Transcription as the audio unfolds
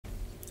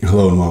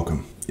Hello and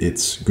welcome.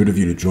 It's good of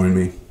you to join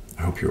me.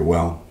 I hope you're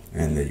well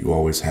and that you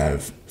always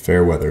have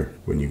fair weather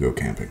when you go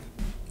camping.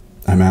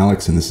 I'm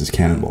Alex and this is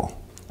Canonball,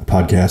 a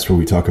podcast where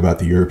we talk about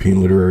the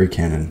European literary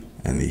canon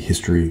and the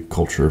history,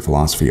 culture,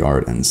 philosophy,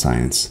 art, and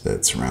science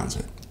that surrounds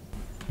it.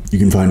 You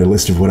can find a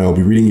list of what I will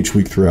be reading each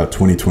week throughout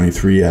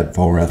 2023 at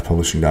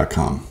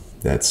volrathpublishing.com.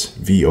 That's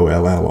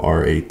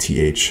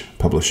VOLLRATH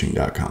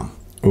publishing.com.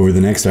 Over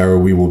the next hour,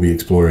 we will be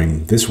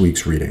exploring this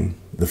week's reading,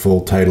 the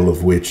full title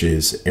of which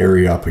is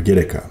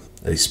Areopagitica,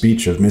 a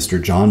speech of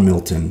Mr. John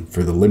Milton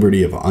for the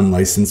liberty of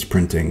unlicensed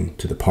printing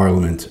to the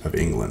Parlament of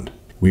England.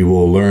 We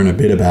will learn a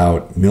bit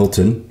about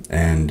Milton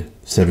and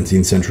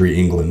 17th century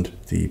England,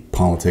 the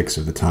politics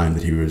of the time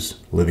that he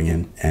was living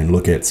in, and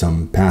look at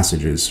some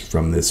passages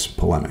from this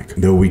polemic.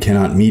 Though we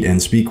cannot meet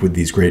and speak with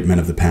these great men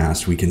of the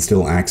past, we can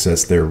still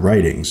access their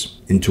writings,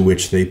 into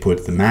which they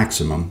put the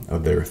maximum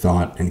of their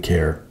thought and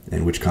care,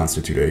 and which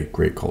constitute a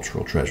great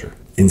cultural treasure.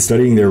 In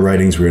studying their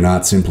writings, we are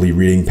not simply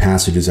reading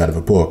passages out of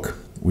a book.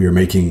 We are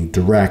making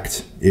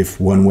direct, if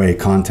one-way,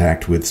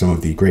 contact with some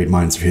of the great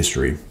minds of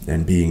history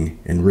and being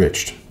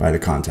enriched by the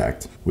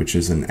contact, which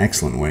is an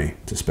excellent way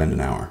to spend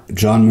an hour.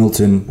 John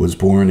Milton was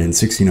born in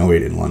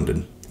 1608 in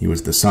London. He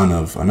was the son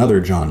of another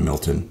John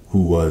Milton,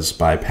 who was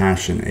by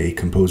passion a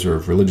composer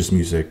of religious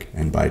music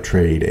and by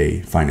trade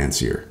a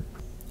financier.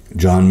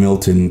 John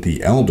Milton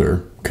the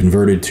Elder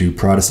converted to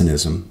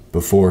Protestantism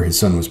before his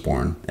son was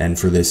born, and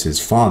for this his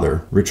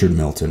father, Richard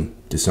Milton,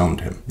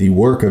 disowned him. The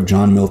work of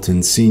John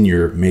Milton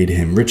Sr. made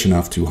him rich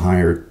enough to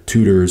hire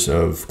tutors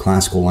of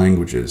classical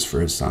languages for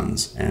his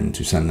sons and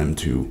to send them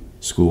to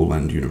school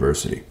and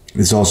university.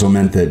 This also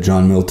meant that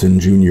John Milton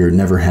Jr.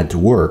 never had to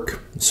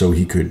work, so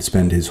he could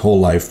spend his whole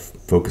life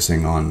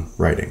focusing on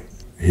writing.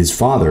 His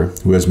father,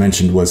 who as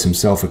mentioned was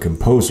himself a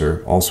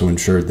composer, also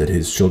ensured that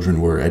his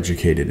children were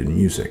educated in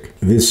music.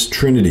 This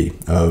trinity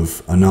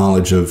of a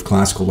knowledge of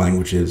classical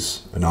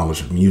languages, a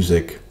knowledge of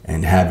music,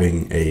 and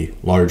having a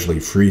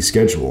largely free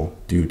schedule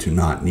due to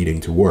not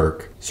needing to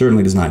work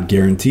certainly does not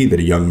guarantee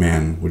that a young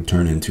man would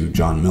turn into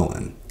John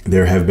Milton.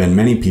 There have been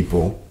many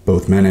people,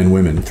 both men and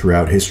women,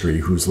 throughout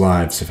history whose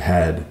lives have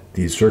had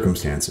these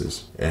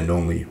circumstances, and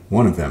only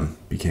one of them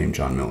became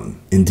John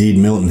Milton. Indeed,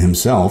 Milton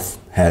himself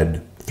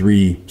had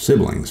 3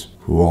 siblings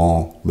who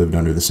all lived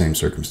under the same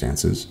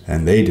circumstances,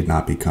 and they did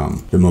not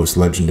become the most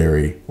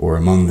legendary or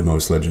among the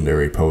most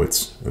legendary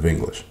poets of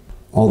English.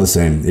 All the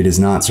same, it is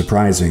not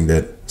surprising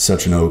that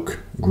such an oak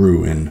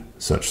grew in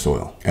such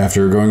soil.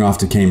 After going off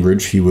to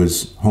Cambridge, he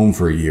was home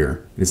for a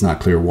year. It is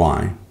not clear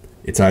why.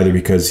 It's either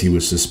because he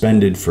was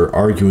suspended for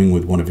arguing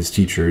with one of his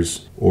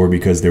teachers, or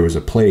because there was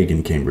a plague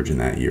in Cambridge in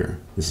that year.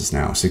 This is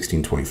now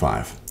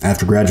 1625.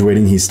 After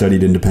graduating, he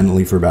studied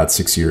independently for about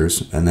 6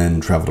 years, and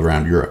then traveled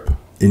around Europe.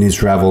 In his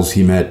travels,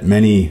 he met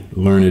many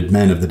learned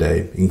men of the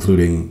day,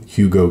 including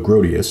Hugo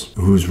Grotius,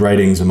 whose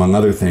writings, among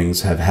other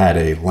things, have had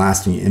a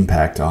lasting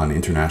impact on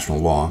international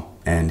law.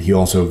 And he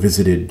also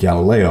visited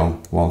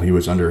Galileo while he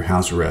was under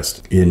house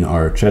arrest in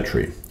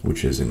Arcetri,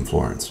 which is in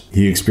Florence.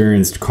 He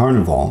experienced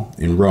Carnival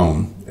in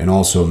Rome and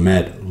also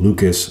met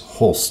Lucas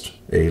Holst,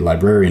 a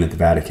librarian at the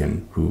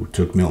Vatican, who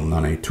took Milton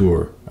on a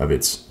tour of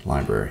its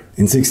library.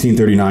 In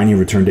 1639, he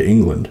returned to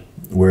England,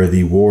 where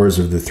the Wars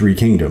of the Three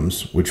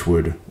Kingdoms, which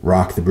would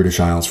rock the British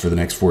Isles for the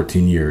next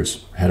 14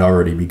 years, had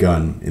already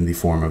begun in the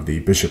form of the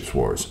Bishops'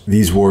 Wars.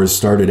 These wars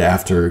started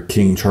after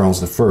King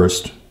Charles I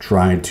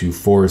tried to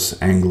force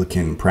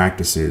Anglican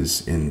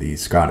practices in the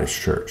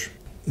Scottish Church.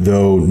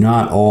 Though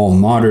not all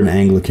modern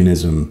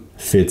Anglicanism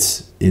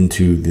fits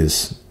into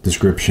this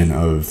description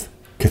of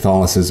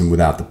Catholicism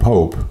without the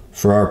Pope,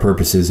 for our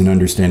purposes in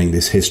understanding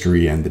this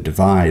history and the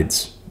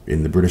divides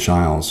in the British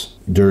Isles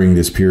during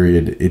this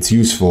period, it's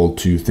useful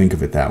to think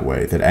of it that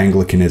way, that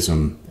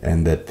Anglicanism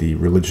and that the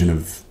religion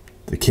of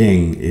the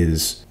king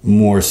is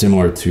more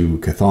similar to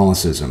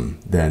Catholicism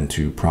than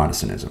to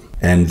Protestantism,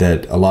 and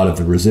that a lot of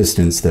the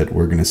resistance that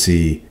we're going to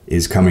see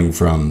is coming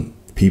from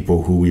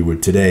people who we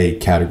would today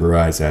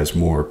categorize as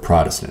more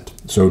Protestant.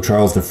 So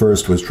Charles I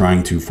was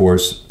trying to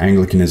force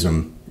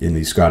Anglicanism in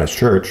the Scottish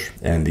Church,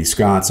 and the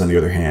Scots, on the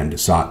other hand,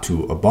 sought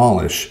to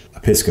abolish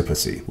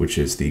episcopacy, which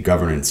is the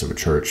governance of a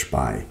church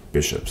by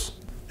bishops.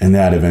 And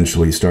that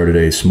eventually started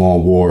a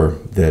small war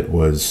that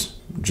was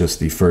just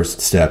the first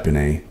step in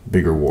a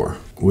bigger war.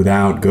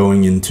 Without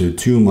going into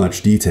too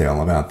much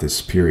detail about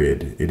this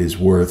period, it is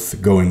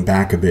worth going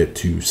back a bit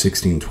to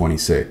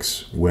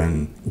 1626,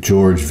 when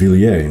George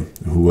Villiers,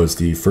 who was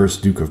the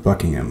first Duke of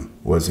Buckingham,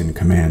 was in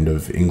command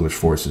of English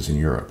forces in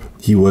Europe.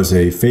 He was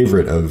a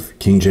favorite of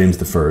King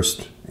James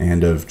I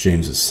and of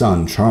James's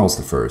son, Charles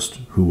I,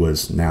 who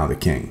was now the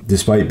king.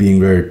 Despite being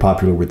very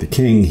popular with the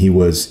king, he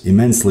was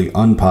immensely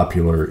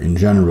unpopular in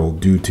general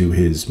due to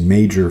his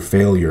major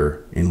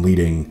failure in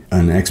leading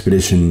an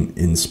expedition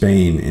in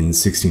Spain in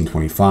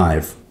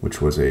 1625,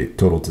 which was a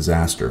total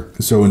disaster.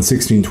 So in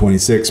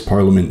 1626,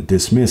 Parliament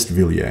dismissed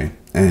Villiers,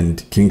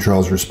 and King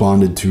Charles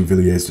responded to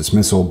Villiers'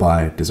 dismissal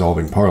by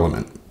dissolving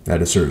Parliament.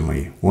 That is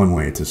certainly one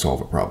way to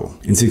solve a problem.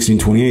 In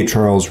 1628,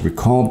 Charles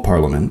recalled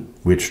Parliament,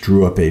 which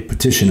drew up a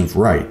Petition of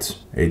Right,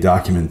 a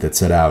document that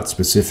set out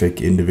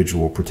specific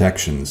individual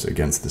protections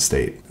against the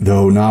state.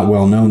 Though not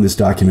well known, this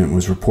document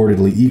was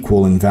reportedly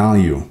equal in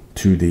value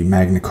to the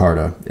Magna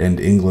Carta and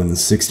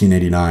England's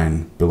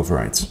 1689 Bill of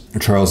Rights.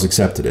 Charles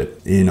accepted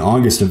it. In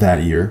August of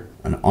that year,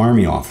 an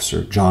army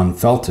officer, John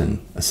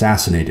Felton,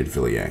 assassinated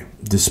Villiers.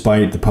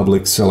 Despite the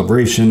public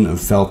celebration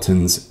of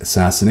Felton's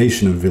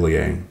assassination of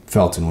Villiers,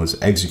 Felton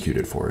was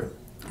executed for it.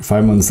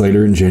 5 months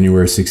later, in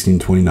January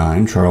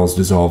 1629, Charles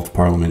dissolved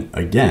Parliament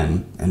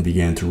again and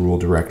began to rule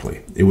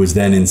directly. It was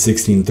then in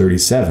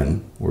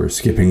 1637, we're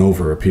skipping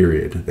over a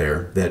period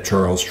there, that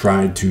Charles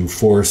tried to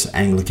force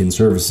Anglican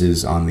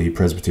services on the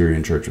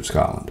Presbyterian Church of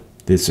Scotland.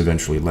 This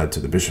eventually led to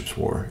the Bishops'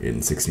 War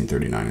in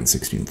 1639 and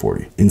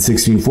 1640. In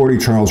 1640,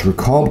 Charles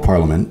recalled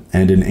Parliament,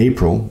 and in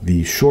April,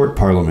 the Short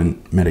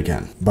Parliament met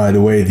again. By the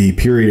way, the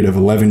period of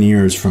 11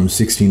 years from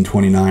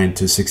 1629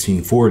 to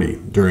 1640,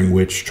 during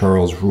which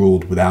Charles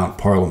ruled without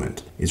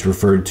Parliament, is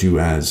referred to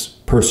as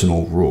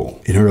personal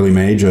rule. In early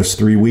May, just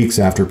 3 weeks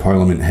after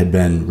Parliament had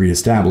been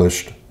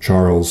re-established,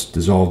 Charles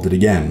dissolved it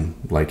again,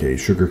 like a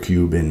sugar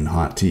cube in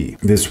hot tea.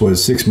 This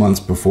was 6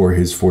 months before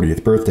his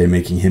 40th birthday,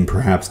 making him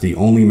perhaps the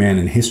only man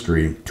in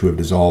history to have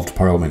dissolved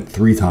Parliament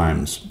 3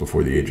 times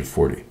before the age of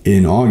 40.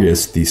 In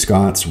August, the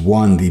Scots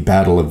won the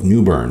Battle of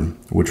Newburn,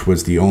 which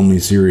was the only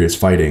serious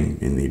fighting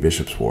in the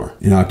Bishops' War.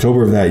 In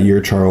October of that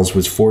year, Charles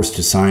was forced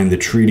to sign the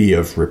Treaty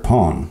of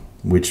Ripon,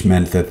 which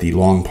meant that the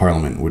Long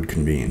Parliament would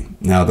convene.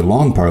 Now, the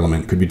Long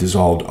Parliament could be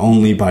dissolved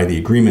only by the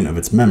agreement of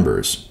its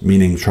members,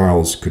 meaning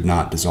Charles could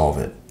not dissolve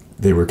it.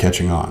 They were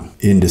catching on.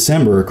 In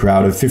December, a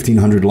crowd of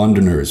 1,500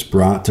 Londoners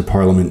brought to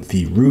Parliament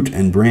the Root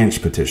and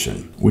Branch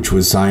Petition, which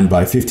was signed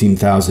by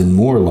 15,000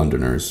 more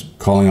Londoners,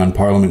 calling on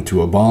Parliament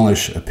to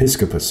abolish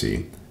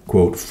episcopacy,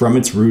 quote, from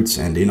its roots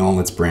and in all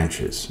its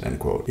branches, end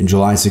quote. In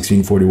July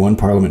 1641,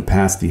 Parliament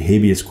passed the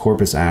Habeas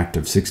Corpus Act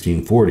of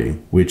 1640,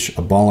 which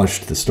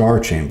abolished the Star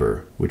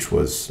Chamber, which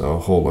was a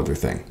whole other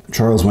thing.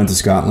 Charles went to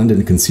Scotland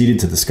and conceded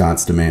to the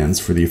Scots'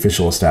 demands for the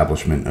official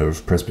establishment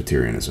of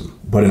Presbyterianism.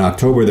 But in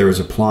October, there was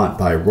a plot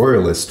by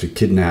royalists to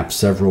kidnap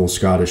several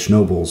Scottish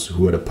nobles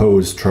who had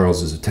opposed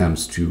Charles's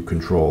attempts to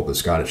control the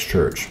Scottish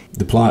Church.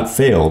 The plot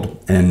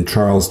failed, and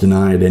Charles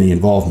denied any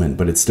involvement,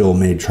 but it still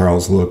made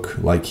Charles look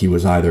like he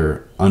was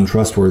either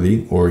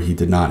untrustworthy or he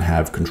did not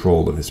have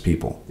control of his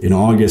people. In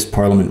August,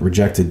 Parliament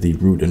rejected the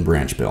Root and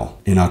Branch Bill.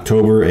 In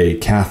October, a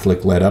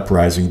Catholic-led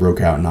uprising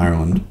broke out in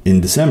Ireland. In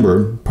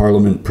December,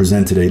 Parliament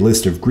presented a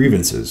list of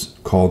grievances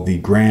called the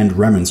Grand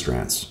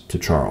Remonstrance to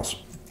Charles.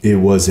 It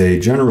was a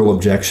general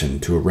objection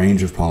to a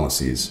range of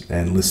policies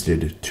and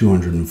listed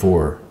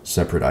 204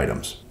 separate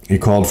items.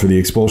 It called for the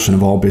expulsion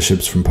of all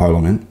bishops from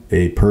Parliament,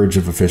 a purge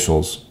of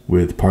officials,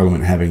 with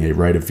Parliament having a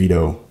right of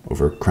veto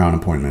over crown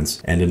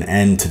appointments, and an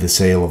end to the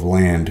sale of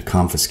land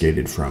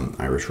confiscated from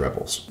Irish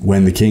rebels.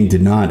 When the king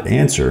did not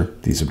answer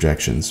these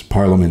objections,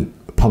 Parliament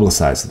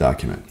publicized the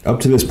document. Up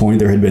to this point,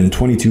 there had been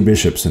 22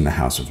 bishops in the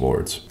House of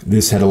Lords.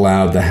 This had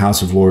allowed the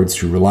House of Lords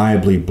to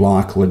reliably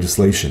block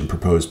legislation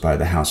proposed by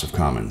the House of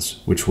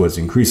Commons, which was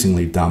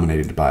increasingly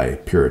dominated by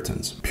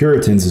Puritans.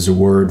 Puritans is a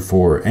word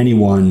for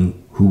anyone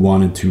who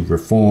wanted to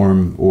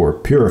reform or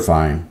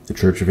purify the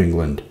Church of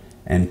England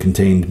and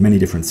contained many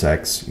different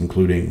sects,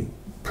 including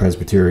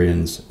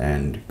Presbyterians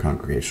and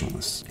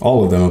Congregationalists.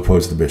 All of them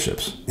opposed the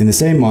bishops. In the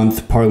same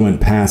month, Parliament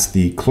passed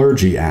the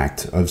Clergy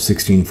Act of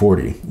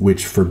 1640,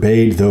 which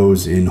forbade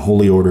those in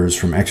holy orders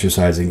from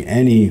exercising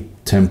any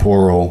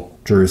temporal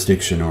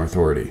jurisdiction or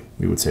authority,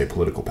 we would say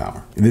political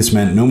power. This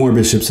meant no more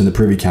bishops in the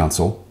Privy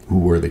Council, who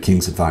were the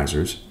king's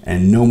advisors,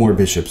 and no more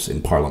bishops in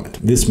Parliament.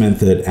 This meant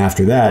that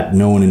after that,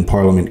 no one in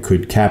Parliament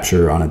could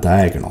capture on a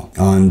diagonal.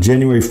 On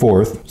January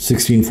 4th,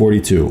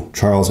 1642,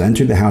 Charles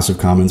entered the House of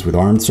Commons with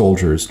armed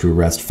soldiers to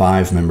arrest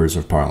 5 members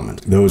of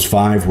Parliament. Those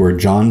 5 were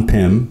John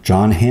Pym,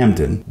 John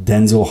Hampden,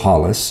 Denzil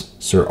Hollis,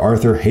 Sir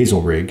Arthur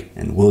Hazelrig,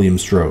 and William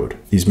Strode.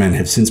 These men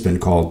have since been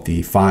called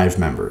the 5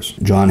 members.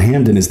 John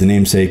Hampden is the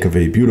namesake of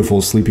a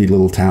beautiful, sleepy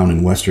little town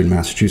in western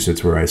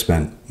Massachusetts where I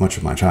spent much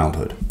of my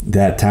childhood.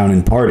 That town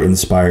in part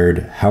inspired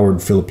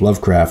Howard Philip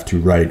Lovecraft to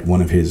write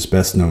one of his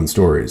best-known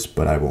stories,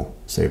 but I will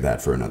save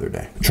that for another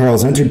day.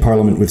 Charles entered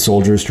Parliament with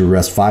soldiers to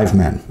arrest 5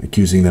 men,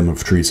 accusing them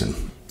of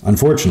treason.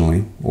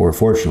 Unfortunately, or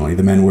fortunately,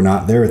 the men were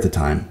not there at the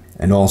time,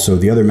 and also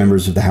the other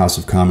members of the House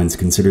of Commons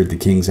considered the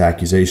king's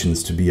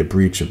accusations to be a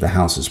breach of the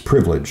House's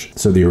privilege,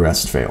 so the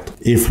arrest failed.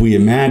 If we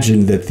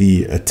imagine that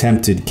the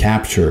attempted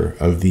capture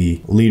of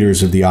the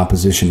leaders of the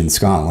opposition in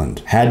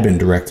Scotland had been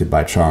directed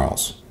by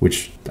Charles,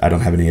 which I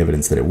don't have any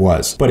evidence that it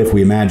was, but if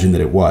we imagine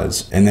that it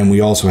was, and then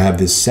we also have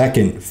this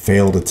second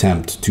failed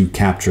attempt to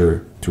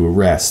capture, to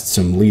arrest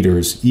some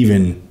leaders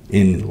even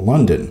in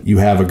London, you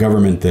have a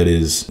government that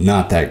is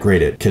not that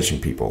great at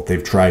catching people.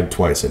 They've tried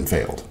twice and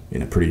failed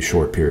in a pretty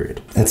short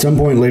period. At some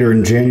point later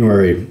in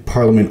January,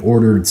 Parliament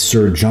ordered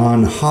Sir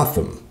John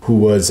Hotham, who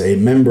was a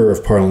member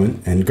of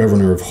Parliament and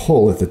governor of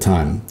Hull at the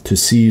time, to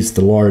seize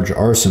the large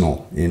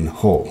arsenal in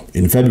Hull.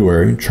 In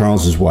February,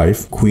 Charles's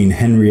wife, Queen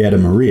Henrietta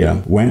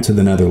Maria, went to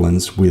the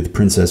Netherlands with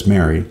Princess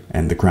Mary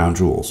and the crown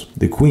jewels.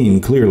 The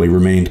Queen clearly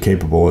remained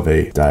capable of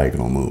a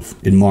diagonal move.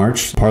 In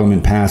March,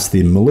 Parliament passed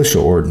the Militia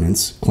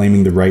Ordinance,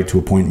 claiming the right to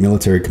appoint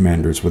military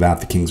commanders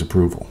without the King's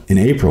approval. In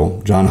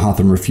April, John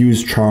Hotham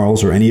refused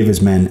Charles or any of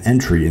his men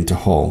entry into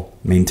Hull,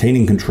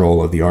 maintaining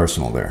control of the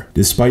arsenal there.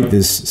 Despite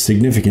this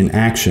significant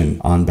action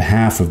on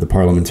behalf of the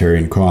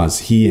parliamentarian cause,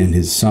 he and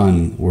his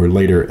son were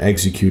later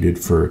executed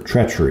for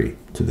treachery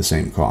to the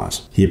same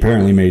cause. He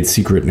apparently made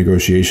secret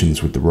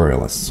negotiations with the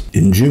royalists.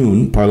 In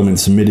June, Parliament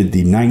submitted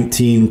the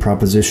 19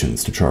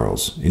 propositions to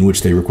Charles, in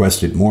which they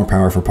requested more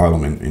power for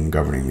Parliament in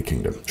governing the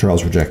kingdom.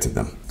 Charles rejected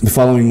them. The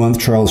following month,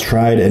 Charles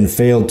tried and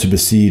failed to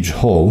besiege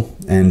Hull,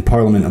 and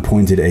Parliament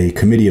appointed a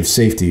committee of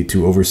safety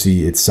to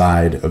oversee its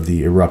side of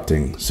the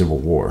erupting civil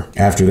war.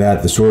 After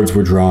that, the swords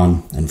were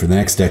drawn, and for the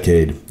next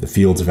decade, the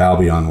fields of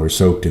Albion were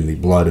soaked in the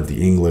blood of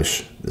the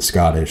English, the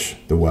Scottish,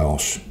 the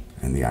Welsh,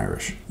 and the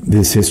Irish.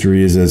 This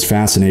history is as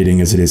fascinating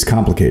as it is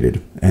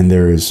complicated, and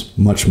there is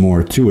much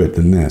more to it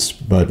than this,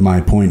 but my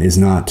point is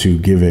not to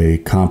give a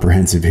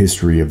comprehensive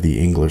history of the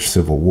English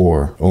Civil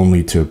War,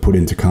 only to put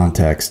into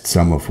context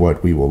some of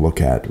what we will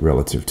look at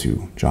relative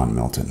to John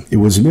Milton. It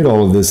was amid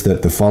all of this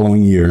that the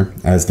following year,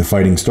 as the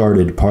fighting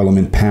started,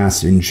 Parliament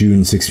passed in June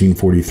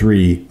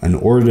 1643 an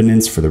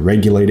ordinance for the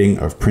regulating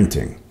of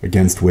printing,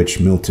 against which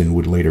Milton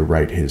would later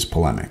write his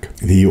polemic.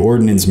 The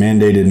ordinance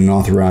mandated and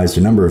authorized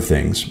a number of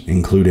things,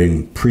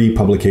 including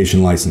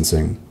pre-publication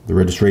licensing, the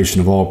registration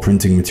of all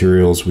printing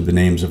materials with the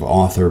names of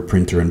author,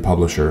 printer, and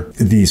publisher,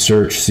 the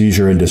search,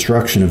 seizure, and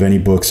destruction of any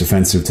books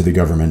offensive to the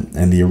government,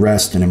 and the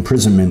arrest and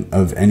imprisonment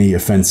of any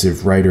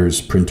offensive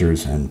writers,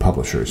 printers, and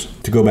publishers.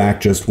 To go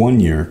back just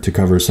 1 year to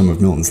cover some of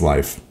Milton's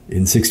life,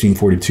 in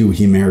 1642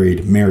 he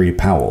married Mary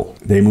Powell.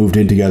 They moved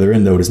in together,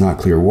 and though it is not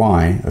clear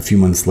why, a few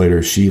months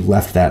later she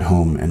left that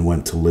home and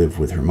went to live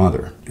with her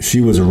mother.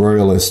 She was a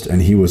royalist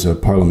and he was a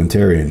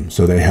parliamentarian,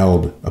 so they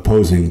held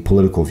opposing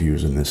political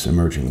views in this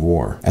emerging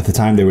war. At the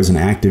time there was an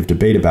active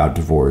debate about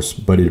divorce,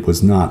 but it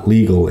was not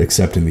legal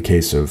except in the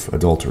case of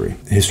adultery.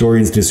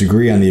 Historians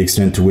disagree on the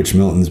extent to which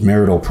Milton's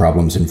marital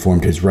problems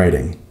informed his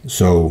writing.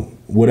 So,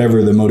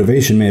 whatever the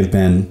motivation may have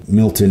been,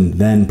 Milton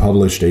then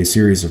published a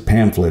series of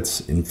pamphlets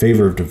in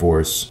favor of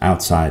divorce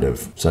outside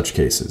of such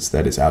cases,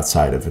 that is,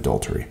 outside of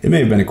adultery. It may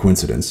have been a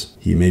coincidence.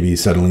 He maybe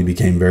suddenly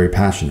became very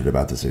passionate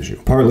about this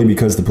issue. Partly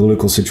because the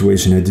political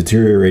situation had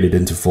deteriorated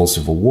into full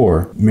civil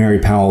war, Mary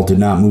Powell did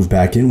not move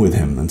back in with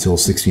him until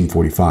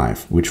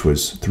 1645, which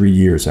was 3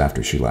 years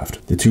after she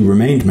left. The two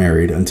remained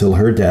married until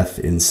her death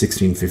in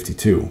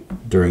 1652,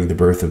 during the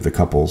birth of the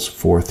couple's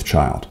 4th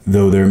child.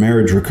 Though their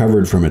marriage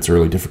recovered from its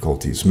early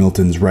difficulties,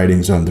 Milton's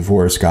writings on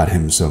divorce got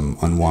him some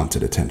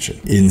unwanted attention.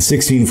 In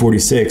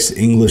 1646,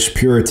 English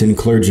Puritan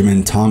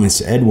clergyman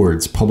Thomas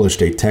Edwards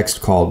published a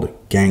text called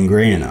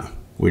Gangrena,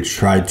 which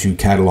tried to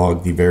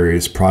catalog the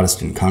various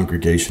Protestant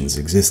congregations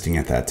existing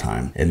at that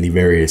time and the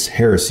various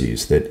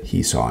heresies that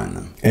he saw in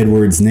them.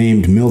 Edwards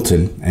named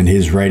Milton and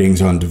his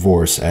writings on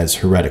divorce as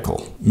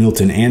heretical.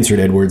 Milton answered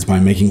Edwards by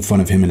making fun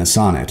of him in a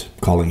sonnet,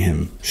 calling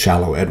him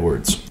Shallow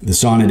Edwards. The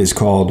sonnet is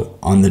called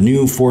On the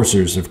New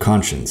Forcers of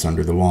Conscience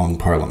Under the Long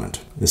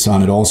Parliament. The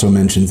sonnet also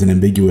mentions an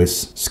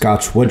ambiguous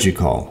Scotch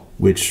what'd-you-call,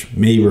 which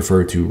may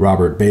refer to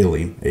Robert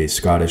Bailey, a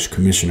Scottish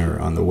commissioner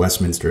on the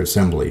Westminster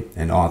Assembly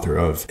and author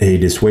of A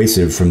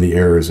Dissuasive from the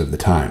Errors of the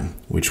Time,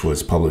 which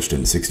was published in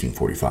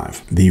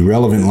 1645. The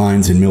relevant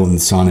lines in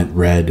Milton's sonnet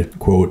read,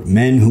 quote,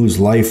 "Men whose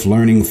life,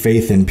 learning,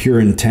 faith, and pure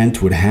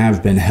intent would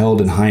have been held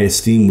in high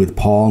esteem with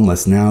Paul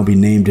must now be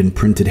named and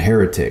printed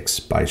heretics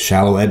by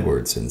Shallow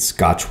Edwards and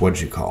Scotch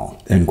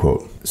what'd-you-call," end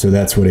quote. So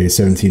that's what a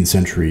 17th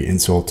century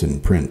insult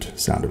in print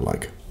sounded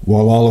like.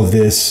 While all of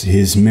this,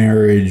 his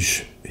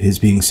marriage, his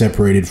being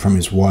separated from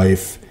his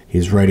wife,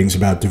 his writings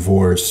about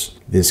divorce,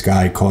 this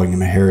guy calling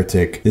him a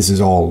heretic, this is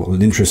all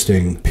an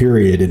interesting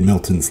period in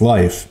Milton's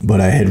life,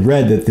 but I had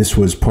read that this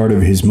was part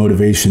of his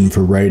motivation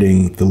for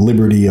writing The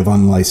Liberty of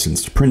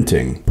Unlicensed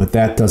Printing, but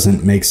that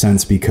doesn't make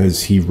sense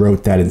because he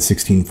wrote that in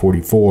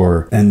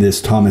 1644, and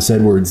this Thomas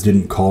Edwards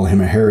didn't call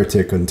him a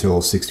heretic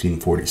until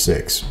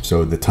 1646,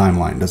 so the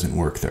timeline doesn't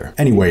work there.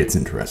 Anyway, it's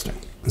interesting.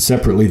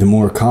 Separately, the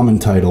more common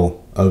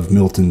title of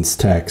Milton's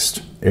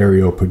text,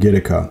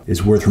 Areopagitica,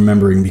 is worth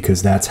remembering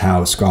because that's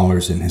how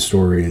scholars and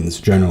historians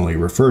generally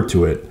refer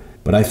to it,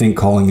 but I think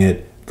calling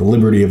it The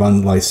Liberty of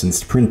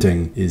Unlicensed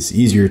Printing is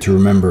easier to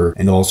remember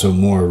and also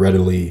more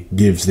readily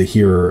gives the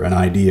hearer an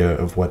idea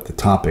of what the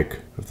topic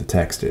of the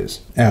text is.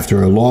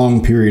 After a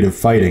long period of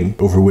fighting,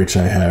 over which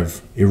I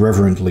have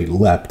irreverently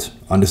leapt,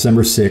 on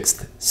December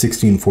 6th,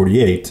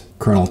 1648,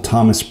 Colonel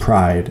Thomas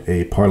Pride,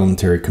 a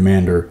parliamentary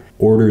commander,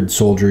 ordered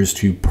soldiers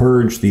to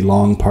purge the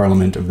Long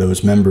Parliament of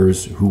those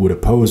members who would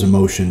oppose a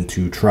motion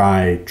to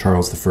try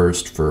Charles I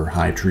for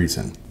high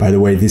treason. By the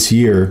way, this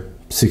year,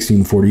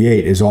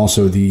 1648, is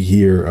also the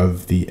year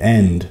of the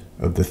end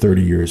of the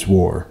 30 Years'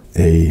 War,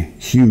 a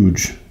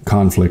huge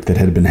conflict that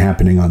had been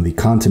happening on the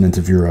continent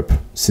of Europe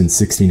since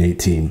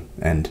 1618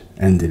 and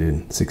ended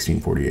in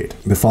 1648.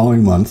 The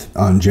following month,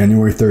 on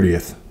January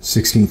 30th,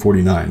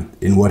 1649,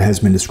 in what has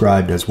been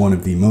described as one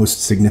of the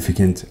most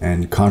significant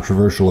and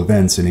controversial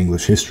events in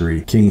English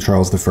history, King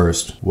Charles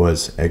I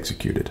was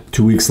executed.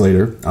 2 weeks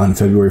later, on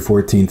February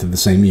 14th of the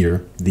same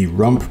year, the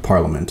Rump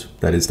Parliament,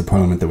 that is the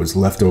parliament that was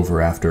left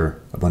over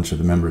after a bunch of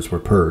the members were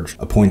purged,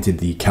 appointed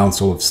the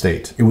Council of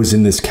State. It was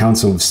in this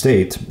Council of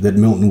State that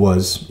Milton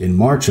was, in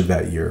March of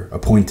that year,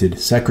 appointed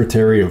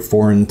Secretary of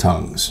Foreign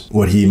Tongues.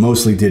 What he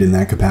mostly did in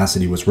that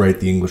capacity was write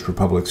the English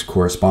Republic's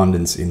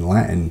correspondence in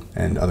Latin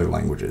and other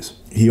languages.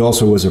 He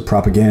also was a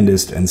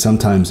propagandist and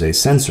sometimes a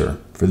censor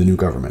for the new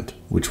government,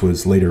 which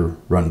was later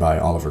run by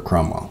Oliver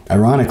Cromwell.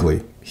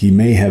 Ironically, he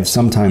may have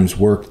sometimes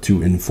worked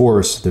to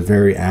enforce the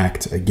very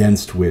act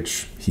against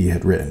which he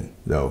had written,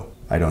 though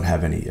I don't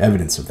have any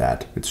evidence of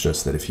that. It's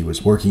just that if he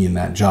was working in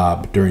that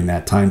job during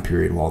that time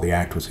period while the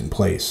act was in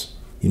place,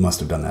 he must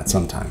have done that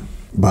sometime.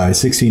 By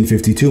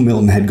 1652,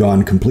 Milton had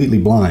gone completely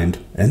blind,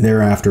 and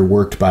thereafter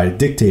worked by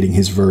dictating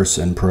his verse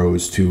and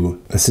prose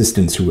to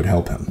assistants who would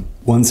help him.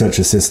 One such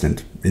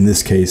assistant, in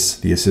this case,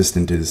 the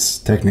assistant is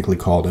technically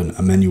called an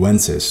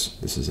amanuensis.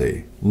 This is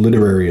a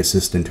literary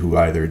assistant who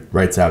either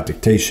writes out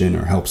dictation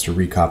or helps to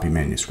recopy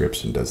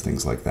manuscripts and does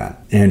things like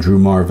that. Andrew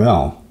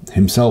Marvell,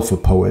 himself a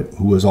poet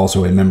who was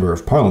also a member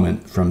of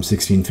Parliament from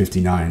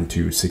 1659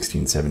 to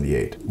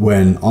 1678.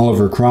 When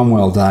Oliver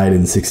Cromwell died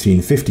in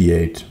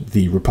 1658,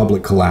 the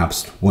Republic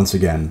collapsed once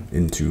again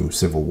into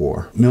civil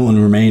war.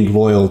 Milton remained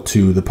loyal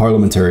to the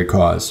parliamentary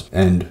cause,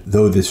 and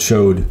though this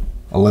showed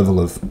a level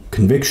of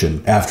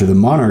conviction, after the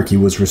monarchy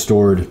was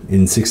restored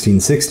in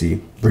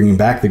 1660, bringing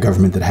back the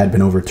government that had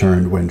been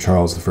overturned when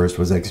Charles I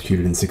was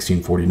executed in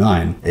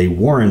 1649, a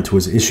warrant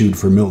was issued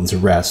for Milton's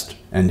arrest,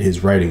 and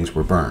his writings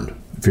were burned.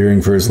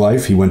 Fearing for his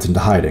life, he went into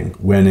hiding.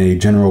 When a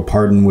general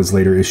pardon was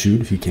later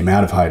issued, he came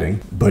out of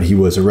hiding, but he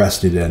was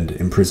arrested and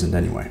imprisoned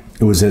anyway.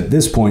 It was at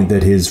this point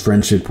that his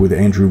friendship with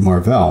Andrew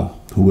Marvell,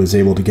 who was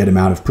able to get him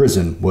out of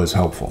prison, was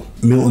helpful.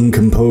 Milton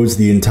composed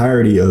the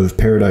entirety of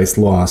Paradise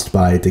Lost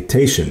by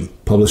dictation,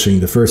 publishing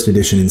the first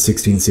edition in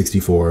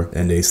 1664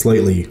 and a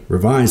slightly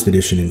revised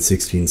edition in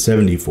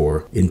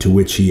 1674, into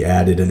which he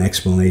added an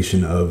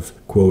explanation of,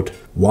 quote,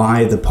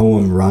 "why the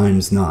poem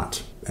rhymes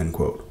not," end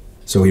quote.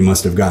 So he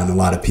must have gotten a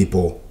lot of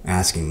people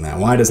asking that.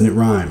 Why doesn't it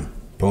rhyme?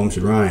 Poem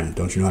should rhyme.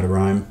 Don't you know how to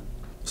rhyme?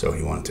 So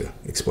he wanted to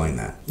explain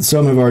that.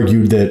 Some have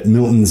argued that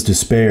Milton's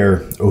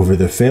despair over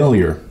the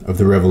failure of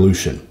the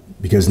revolution,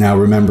 because now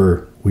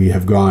remember, we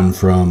have gone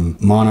from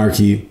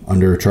monarchy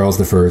under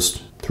Charles I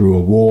through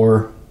a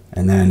war,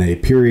 and then a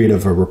period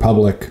of a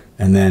republic,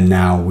 and then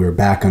now we're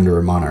back under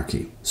a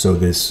monarchy. So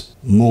this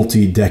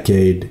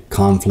multi-decade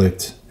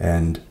conflict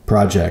and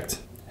project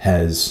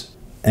has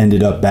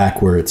ended up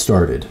back where it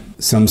started.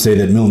 Some say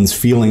that Milton's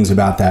feelings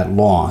about that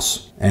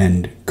loss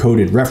and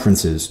coded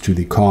references to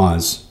the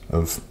cause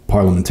of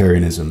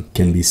parliamentarianism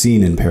can be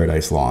seen in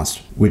Paradise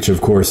Lost, which of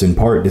course in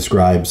part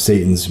describes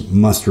Satan's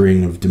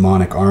mustering of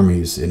demonic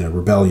armies in a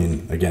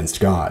rebellion against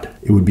God.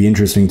 It would be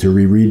interesting to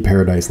reread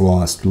Paradise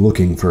Lost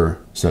looking for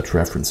such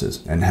references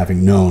and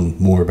having known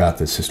more about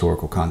this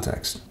historical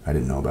context. I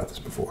didn't know about this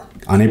before.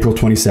 On April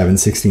 27,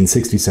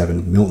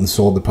 1667, Milton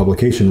sold the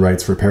publication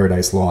rights for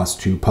Paradise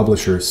Lost to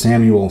publisher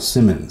Samuel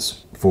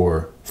Simmons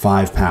for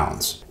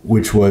 £5,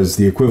 which was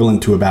the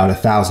equivalent to about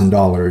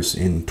 $1,000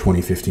 in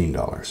 2015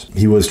 dollars.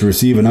 He was to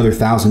receive another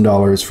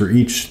 $1,000 for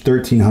each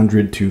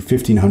 1,300 to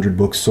 1,500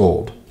 books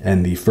sold,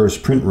 and the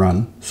first print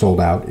run sold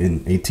out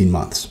in 18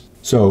 months.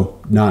 So,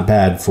 not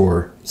bad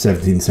for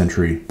 17th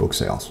century book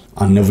sales.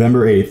 On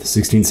November 8th,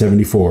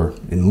 1674,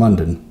 in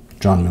London,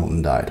 John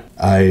Milton died.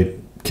 I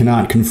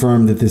cannot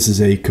confirm that this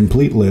is a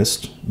complete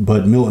list,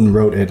 but Milton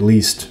wrote at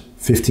least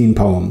 15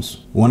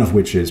 poems, one of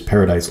which is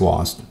Paradise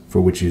Lost, for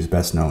which he is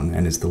best known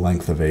and is the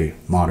length of a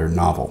modern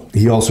novel.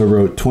 He also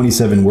wrote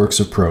 27 works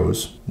of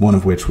prose, one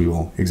of which we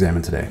will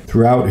examine today.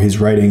 Throughout his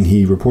writing,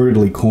 he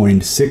reportedly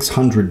coined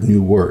 600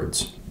 new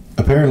words.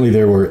 Apparently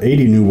there were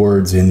 80 new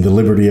words in the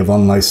Liberty of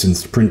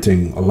Unlicensed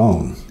printing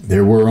alone.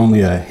 There were only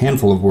a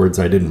handful of words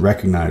I didn't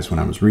recognize when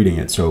I was reading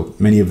it, so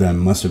many of them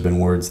must have been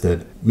words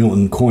that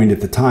Milton coined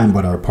at the time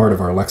but are part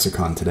of our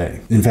lexicon today.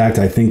 In fact,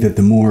 I think that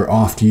the more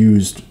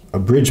oft-used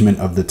abridgment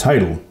of the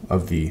title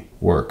of the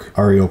work,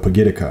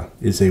 Areopagitica,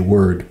 is a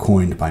word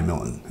coined by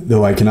Milton.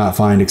 Though I cannot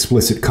find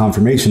explicit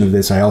confirmation of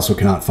this, I also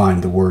cannot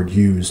find the word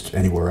used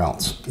anywhere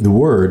else. The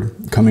word,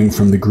 coming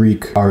from the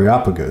Greek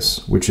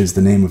Areopagus, which is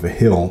the name of a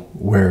hill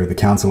where the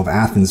Council of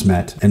Athens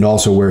met, and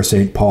also where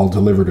St. Paul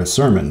delivered a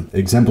sermon,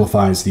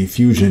 exemplifies the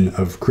fusion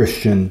of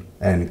Christian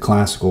and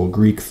classical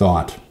Greek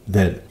thought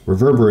that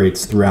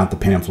reverberates throughout the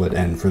pamphlet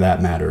and, for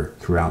that matter,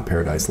 throughout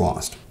Paradise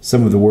Lost.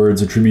 Some of the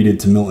words attributed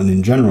to Milton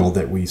in general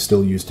that we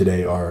still use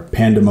today are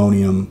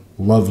pandemonium,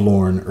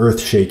 lovelorn,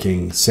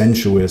 earth-shaking,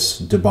 sensuous,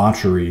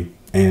 debauchery,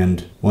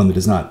 and one that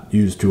is not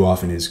used too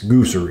often is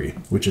goosery,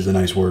 which is a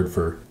nice word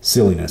for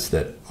silliness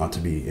that ought to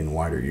be in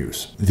wider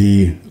use.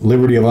 The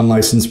Liberty of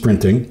Unlicensed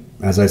printing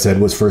as I said,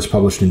 was first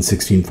published in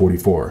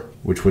 1644,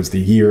 which was the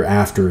year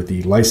after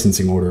the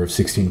licensing order of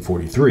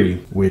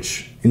 1643,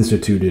 which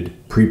instituted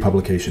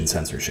pre-publication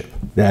censorship.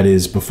 That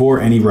is, before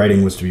any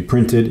writing was to be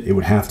printed, it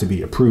would have to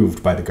be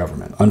approved by the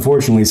government.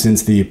 Unfortunately,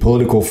 since the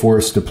political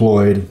force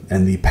deployed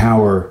and the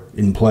power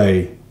in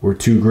play were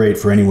too great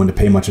for anyone to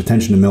pay much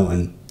attention to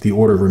Milton, the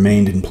order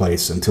remained in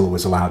place until it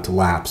was allowed to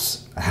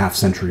lapse a half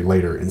century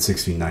later in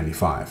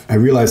 1695. I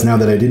realize now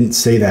that I didn't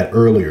say that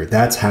earlier.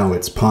 That's how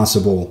it's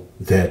possible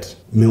that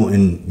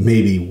Milton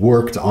maybe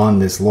worked on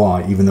this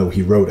law even though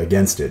he wrote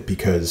against it,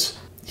 because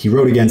he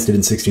wrote against it in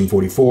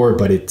 1644,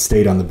 but it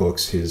stayed on the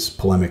books. His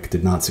polemic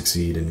did not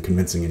succeed in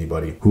convincing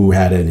anybody who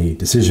had any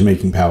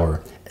decision-making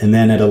power. And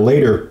then at a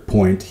later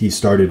point, he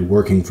started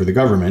working for the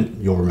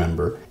government, you'll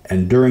remember.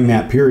 And during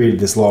that period,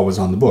 this law was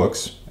on the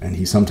books, and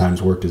he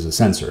sometimes worked as a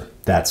censor.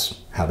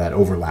 That's how that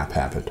overlap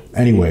happened.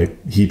 Anyway,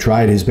 he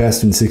tried his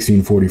best in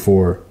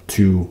 1644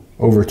 to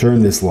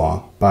overturn this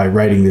law by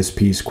writing this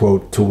piece,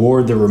 quote,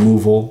 "toward the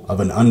removal of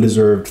an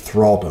undeserved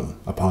thraldom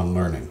upon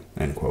learning,"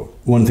 end quote.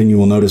 One thing you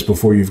will notice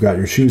before you've got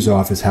your shoes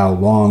off is how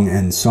long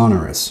and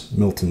sonorous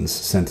Milton's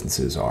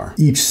sentences are.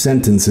 Each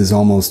sentence is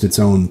almost its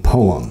own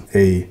poem,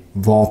 a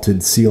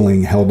vaulted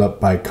ceiling held up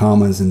by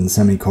commas and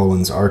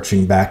semicolons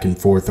arching back and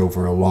forth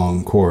over a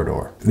long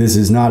corridor. This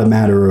is not a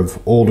matter of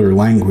older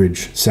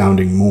language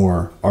sounding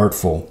more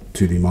artful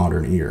to the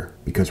modern ear,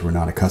 because we're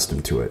not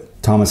accustomed to it.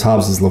 Thomas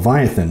Hobbes's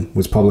Leviathan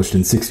was published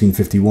in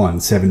 1651,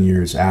 7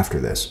 years after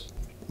this.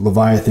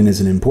 Leviathan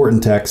is an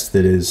important text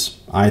that is,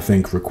 I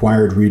think,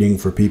 required reading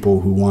for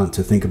people who want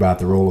to think about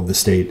the role of the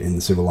state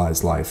in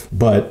civilized life.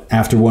 But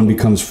after one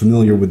becomes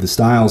familiar with the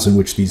styles in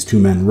which these two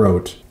men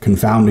wrote,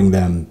 confounding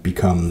them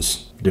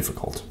becomes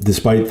difficult.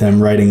 Despite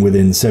them writing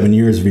within 7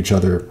 years of each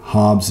other,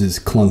 Hobbes is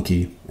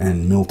clunky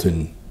and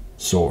Milton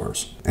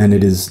soars. And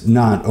it is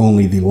not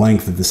only the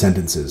length of the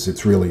sentences,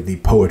 it's really the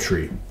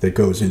poetry that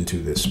goes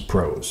into this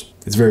prose.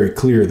 It's very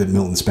clear that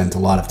Milton spent a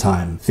lot of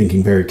time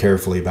thinking very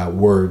carefully about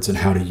words and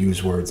how to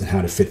use words and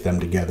how to fit them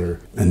together,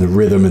 and the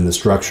rhythm and the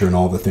structure and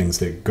all the things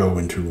that go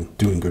into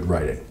doing good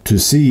writing. To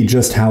see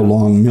just how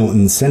long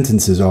Milton's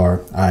sentences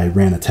are, I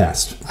ran a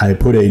test. I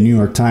put a New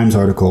York Times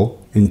article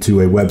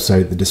into a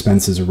website that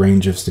dispenses a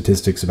range of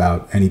statistics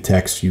about any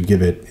text you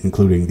give it,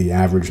 including the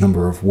average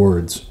number of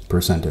words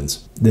per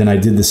sentence. Then I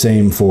did the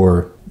same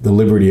for the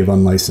liberty of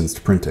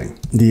unlicensed printing.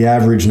 The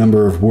average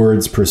number of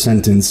words per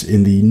sentence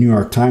in the New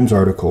York Times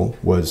article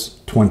was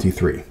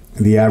 23.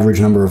 The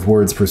average number of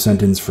words per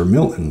sentence for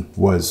Milton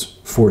was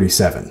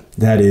 47.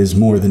 That is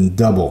more than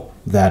double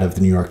that of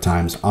the New York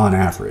Times on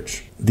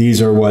average.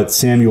 These are what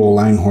Samuel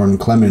Langhorne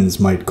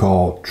Clemens might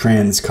call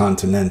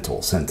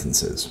transcontinental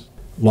sentences.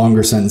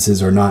 Longer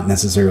sentences are not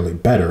necessarily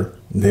better.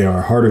 They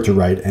are harder to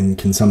write and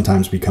can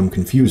sometimes become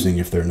confusing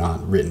if they're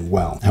not written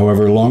well.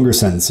 However, longer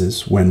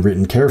sentences, when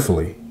written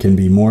carefully, can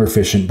be more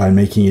efficient by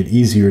making it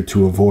easier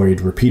to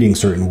avoid repeating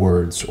certain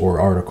words or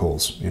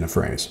articles in a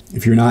phrase.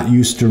 If you're not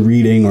used to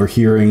reading or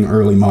hearing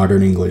early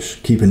modern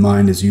English, keep in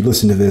mind as you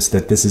listen to this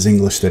that this is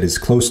English that is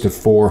close to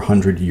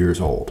 400 years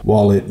old.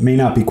 While it may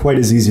not be quite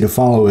as easy to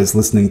follow as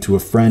listening to a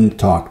friend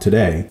talk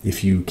today,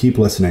 if you keep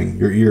listening,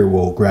 your ear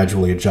will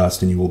gradually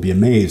adjust and you will be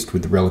amazed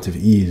with the relative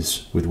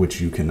ease with which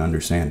you can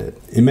understand it.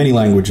 In many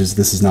languages,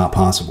 this is not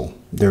possible.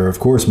 There are, of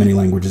course, many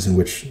languages in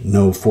which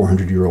no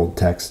 400-year-old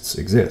texts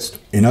exist.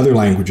 In other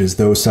languages,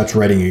 though such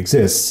writing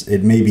exists,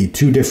 it may be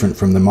too different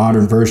from the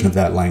modern version of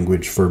that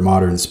language for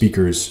modern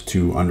speakers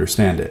to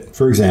understand it.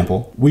 For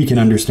example, we can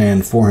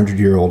understand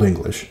 400-year-old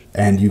English,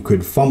 and you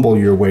could fumble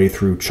your way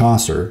through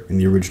Chaucer in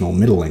the original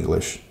Middle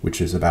English,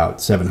 which is about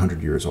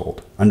 700 years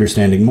old,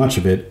 understanding much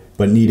of it,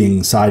 but needing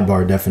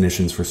sidebar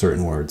definitions for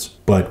certain words.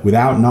 But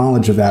without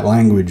knowledge of that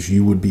language,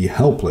 you would be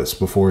helpless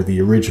before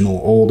the original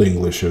Old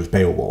English of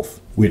Beowulf,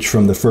 which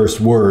from the first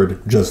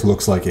word just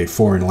looks like a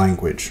foreign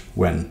language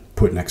when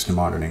put next to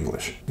modern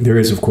English. There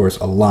is, of course,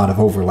 a lot of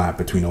overlap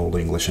between Old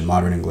English and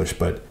modern English,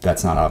 but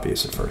that's not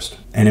obvious at first.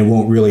 And it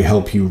won't really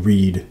help you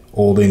read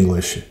Old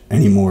English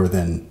any more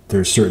than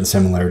there's certain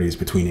similarities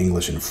between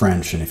English and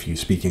French, and if you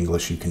speak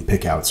English, you can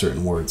pick out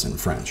certain words in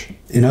French.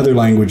 In other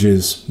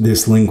languages,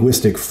 this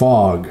linguistic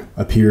fog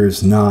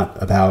appears not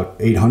about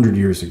 800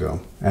 years ago,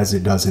 as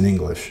it does in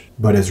English,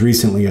 but as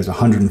recently as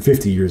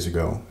 150 years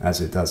ago, as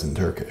it does in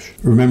Turkish.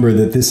 Remember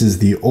that this is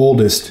the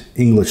oldest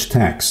English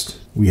text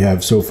we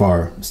have so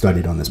far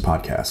studied on this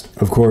podcast.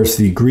 Of course,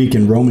 the Greek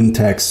and Roman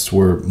texts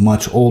were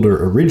much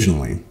older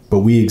originally, but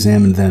we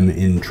examined them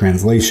in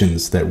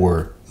translations that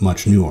were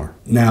much newer.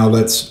 Now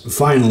let's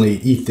finally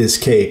eat this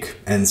cake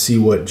and see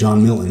what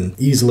John Milton,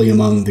 easily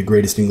among the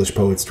greatest English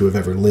poets to have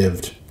ever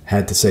lived,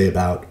 had to say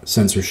about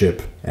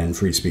censorship and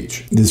free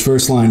speech. This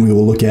first line we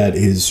will look at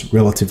is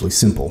relatively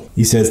simple.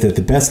 He says that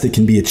the best that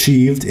can be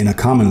achieved in a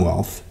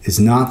commonwealth is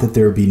not that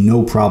there be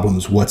no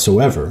problems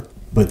whatsoever,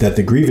 but that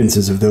the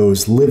grievances of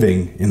those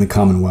living in the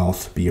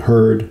commonwealth be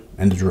heard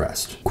and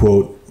addressed.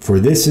 Quote, "For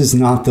this is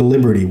not the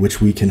liberty which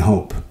we can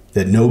hope,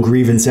 that no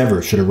grievance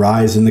ever should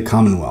arise in the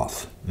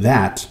commonwealth,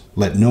 That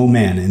let no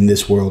man in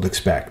this world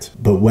expect.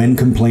 But when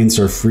complaints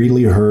are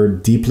freely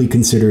heard, deeply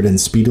considered, and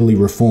speedily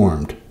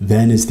reformed,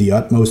 then is the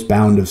utmost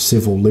bound of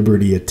civil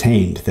liberty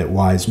attained that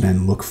wise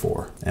men look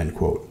for." End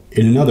quote.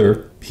 In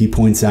another, he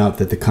points out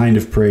that the kind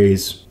of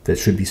praise that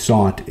should be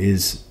sought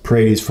is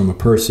praise from a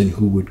person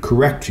who would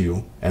correct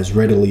you as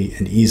readily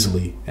and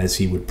easily as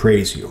he would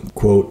praise you.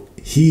 Quote,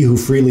 "He who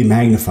freely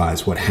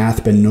magnifies what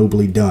hath been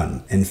nobly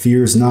done, and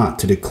fears not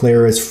to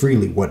declare as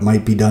freely what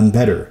might be done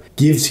better,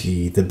 gives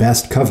ye the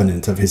best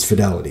covenant of his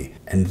fidelity,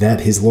 and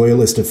that his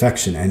loyalest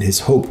affection and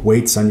his hope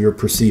waits on your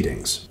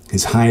proceedings.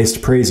 His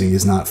highest praising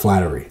is not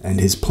flattery, and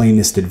his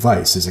plainest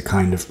advice is a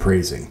kind of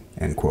praising."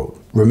 End quote.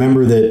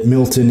 Remember that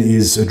Milton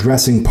is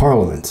addressing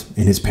Parliament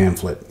in his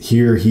pamphlet.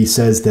 Here he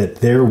says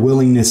that their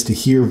willingness to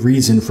hear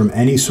reason from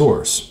any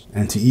source,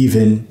 and to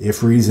even,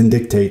 if reason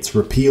dictates,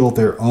 repeal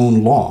their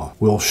own law,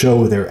 will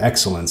show their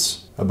excellence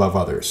above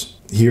others.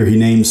 Here he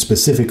names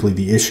specifically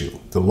the issue,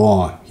 the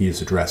law he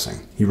is addressing.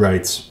 He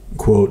writes,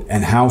 quote,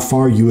 "And how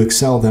far you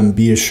excel them,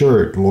 be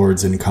assured,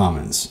 lords and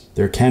commons.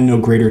 There can no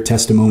greater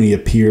testimony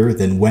appear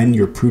than when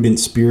your prudent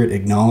spirit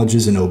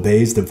acknowledges and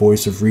obeys the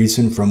voice of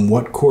reason from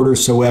what quarter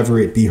soever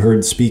it be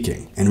heard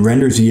speaking, and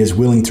renders ye as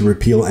willing to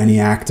repeal any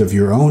act of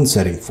your own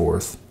setting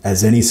forth,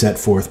 as any set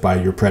forth by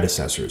your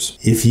predecessors.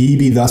 If ye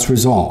be thus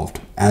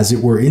resolved, as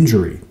it were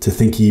injury, to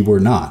think ye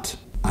were not,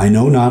 I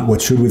know not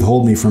what should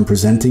withhold me from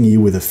presenting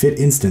you with a fit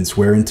instance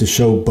wherein to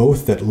show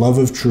both that love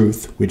of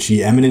truth which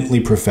ye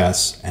eminently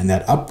profess, and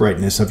that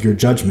uprightness of your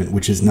judgment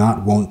which is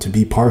not wont to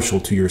be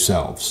partial to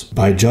yourselves,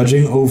 by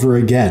judging over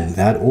again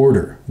that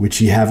order which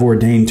ye have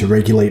ordained to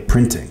regulate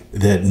printing,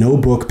 that no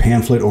book,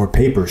 pamphlet, or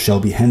paper shall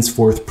be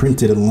henceforth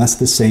printed unless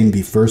the same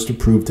be first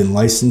approved and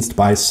licensed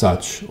by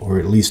such, or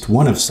at least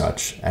one of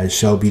such, as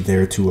shall be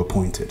thereto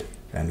appointed."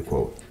 End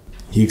quote.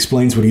 He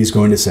explains what he's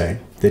going to say,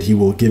 that he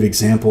will give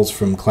examples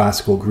from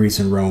classical Greece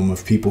and Rome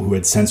of people who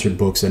had censored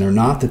books and are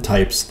not the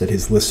types that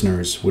his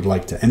listeners would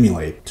like to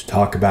emulate, to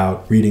talk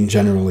about reading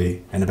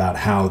generally and about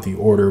how the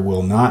order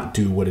will not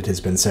do what it has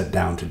been set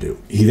down to do.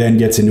 He then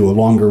gets into a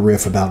longer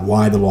riff about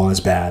why the law is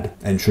bad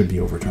and should be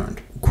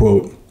overturned.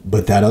 Quote,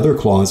 "But that other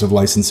clause of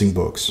licensing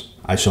books,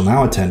 I shall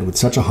now attend with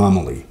such a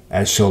homily,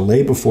 as shall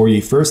lay before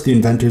ye first the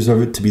inventors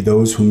of it to be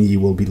those whom ye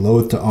will be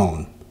loath to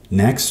own.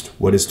 Next,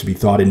 what is to be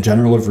thought in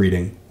general of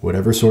reading,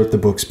 whatever sort the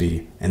books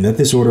be, and that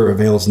this order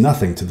avails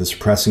nothing to the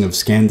suppressing of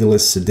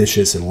scandalous,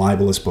 seditious, and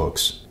libelous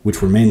books,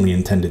 which were mainly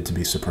intended to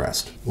be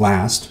suppressed.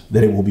 Last,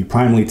 that it will be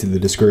primarily to the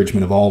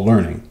discouragement of all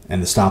learning,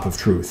 and the stop of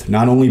truth,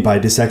 not only by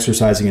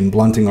disexercising and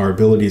blunting our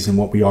abilities in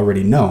what we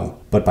already know,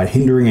 but by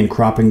hindering and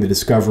cropping the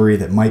discovery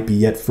that might be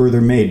yet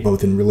further made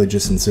both in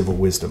religious and civil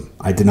wisdom.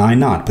 I deny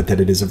not but that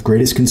it is of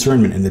greatest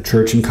concernment in the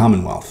Church and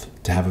Commonwealth,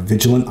 to have a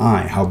vigilant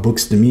eye how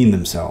books demean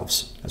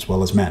themselves, as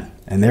well as men,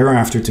 and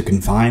thereafter to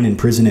confine,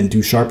 imprison, and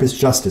do sharpest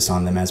justice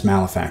on them as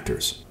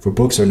malefactors. For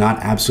books are not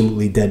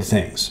absolutely dead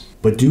things,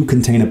 but do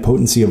contain a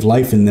potency of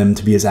life in them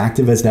to be as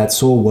active as that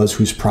soul was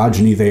whose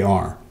progeny they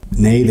are.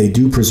 Nay, they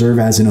do preserve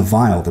as in a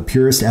vial the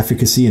purest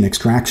efficacy and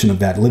extraction of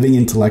that living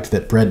intellect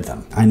that bred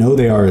them. I know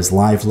they are as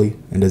lively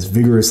and as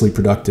vigorously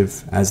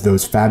productive as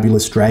those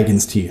fabulous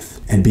dragon's teeth,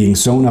 and being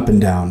sown up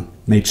and down,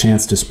 may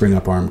chance to spring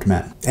up armed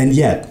men. And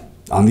yet,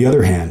 on the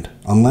other hand,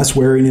 unless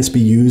wariness be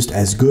used,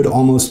 as good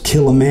almost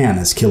kill a man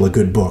as kill a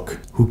good book.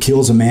 Who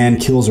kills a man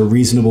kills a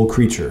reasonable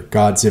creature,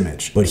 God's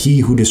image. But he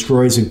who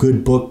destroys a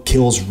good book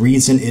kills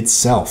reason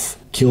itself,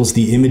 kills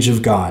the image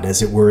of God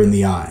as it were in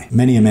the eye.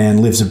 Many a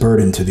man lives a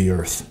burden to the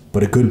earth,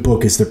 but a good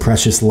book is the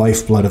precious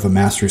lifeblood of a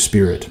master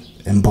spirit,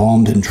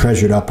 embalmed and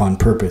treasured up on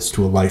purpose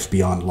to a life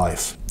beyond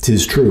life.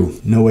 'Tis true,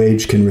 no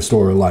age can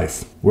restore a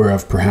life,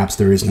 whereof perhaps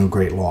there is no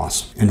great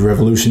loss, and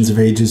revolutions of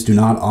ages do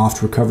not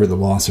oft recover the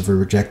loss of a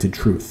rejected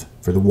truth,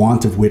 for the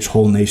want of which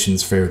whole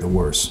nations fare the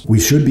worse.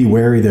 We should be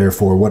wary,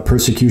 therefore, what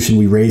persecution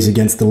we raise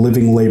against the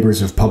living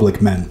labors of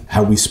public men,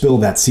 how we spill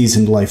that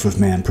seasoned life of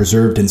man,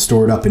 preserved and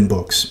stored up in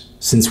books,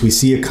 since we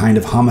see a kind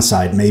of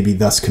homicide may be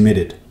thus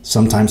committed,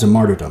 sometimes a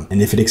martyrdom,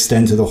 and if it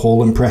extend to the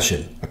whole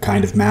impression, a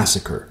kind of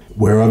massacre,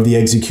 whereof the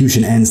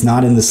execution ends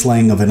not in the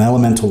slaying of an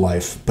elemental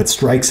life, but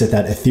strikes at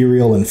that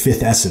ethereal and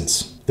fifth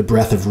essence, the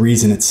breath of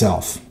reason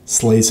itself,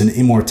 slays an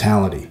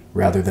immortality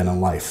rather than a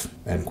life."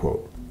 End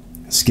quote.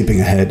 Skipping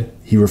ahead,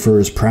 he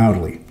refers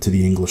proudly to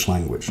the English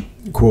language.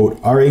 Quote,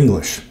 "Our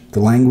English, the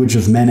language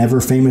of men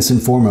ever famous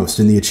and foremost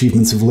in the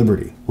achievements of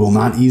liberty, will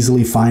not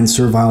easily find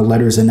servile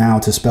letters enow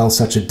to spell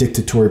such a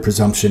dictatory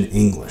presumption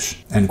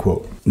English." End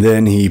quote.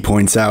 Then he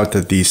points out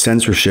that the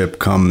censorship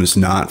comes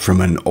not from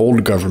an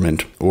old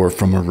government or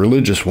from a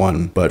religious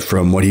one, but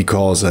from what he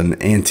calls an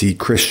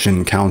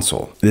anti-Christian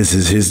council. This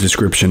is his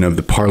description of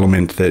the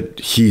parliament that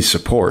he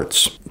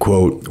supports.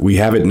 Quote, "We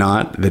have it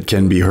not that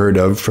can be heard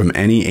of from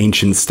any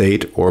ancient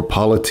state or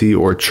polity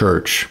or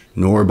church,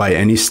 nor by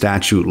any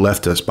statute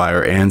left us by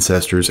our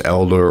ancestors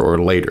elder or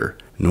later,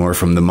 nor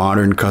from the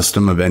modern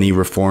custom of any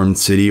reformed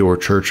city or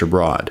church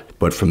abroad,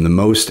 but from the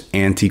most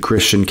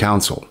anti-Christian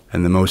council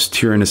and the most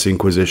tyrannous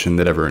inquisition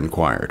that ever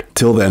inquired.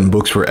 Till then,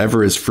 books were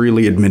ever as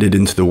freely admitted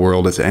into the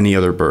world as any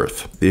other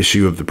birth. The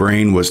issue of the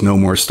brain was no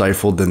more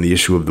stifled than the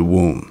issue of the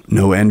womb.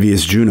 No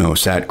envious Juno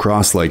sat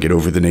cross-legged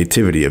over the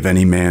nativity of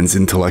any man's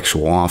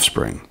intellectual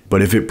offspring.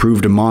 But if it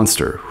proved a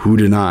monster, who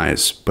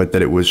denies but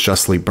that it was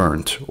justly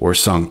burnt or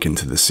sunk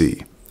into the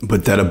sea?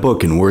 But that a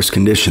book in worse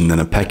condition than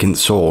a peccant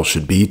soul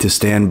should be to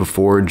stand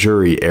before a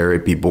jury ere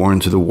it be born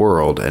to the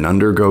world, and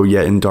undergo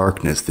yet in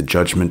darkness the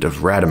judgment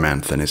of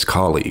Radamanth and his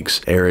colleagues,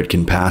 ere it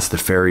can pass the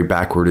ferry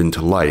backward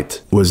into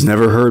light, was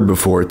never heard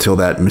before till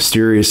that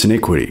mysterious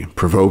iniquity,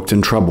 provoked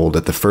and troubled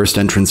at the first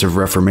entrance of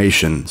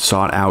Reformation,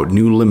 sought out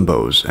new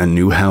limbos and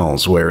new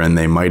hells wherein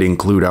they might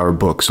include our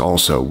books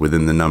also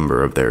within the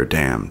number of their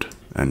damned."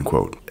 End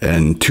quote.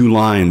 And 2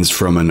 lines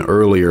from an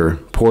earlier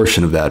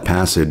portion of that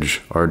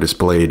passage are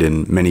displayed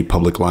in many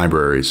public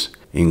libraries,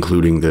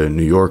 including the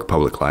New York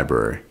Public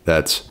Library.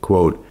 That's,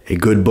 quote, "A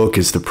good book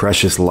is the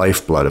precious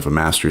lifeblood of a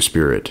master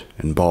spirit,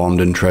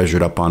 embalmed and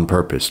treasured up on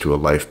purpose to a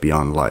life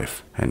beyond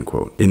life." End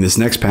quote. In this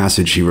next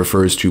passage, he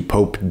refers to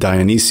Pope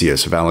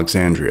Dionysius of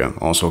Alexandria,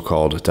 also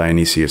called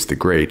Dionysius the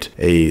Great,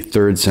 a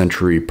 3rd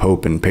century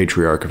pope and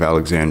patriarch of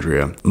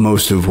Alexandria,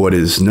 most of what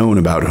is known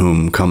about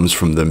whom comes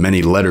from the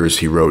many letters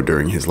he wrote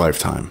during his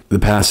lifetime. The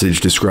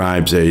passage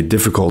describes a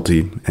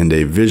difficulty and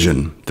a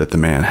vision that the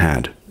man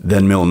had.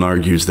 Then Milton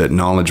argues that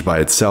knowledge by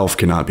itself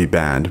cannot be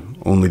bad,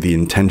 only the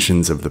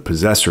intentions of the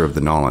possessor of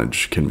the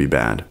knowledge can be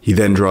bad. He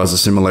then draws a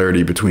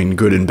similarity between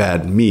good and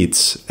bad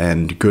meats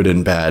and good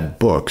and bad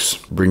books,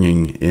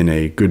 bringing in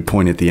a good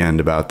point at the end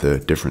about the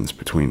difference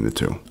between the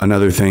two.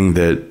 Another thing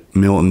that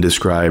Milton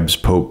describes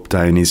Pope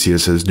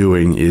Dionysius as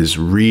doing is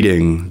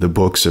reading the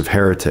books of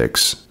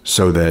heretics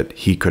so that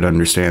he could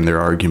understand their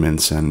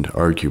arguments and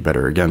argue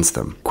better against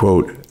them.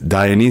 Quote,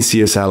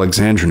 "Dionysius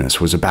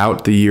Alexandrinus was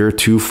about the year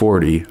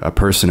 240 a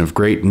person of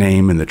great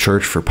name in the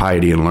church for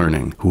piety and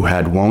learning, who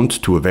had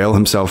wont to avail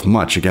himself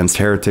much against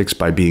heretics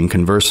by being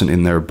conversant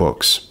in their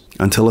books,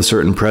 until a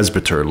certain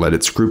presbyter led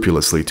it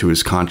scrupulously to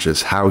his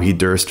conscience how he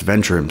durst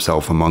venture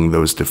himself among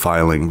those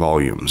defiling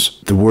volumes.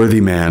 The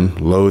worthy man,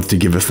 loath to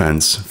give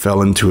offense,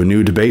 fell into a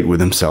new debate with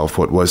himself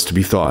what was to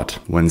be thought,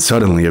 when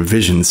suddenly a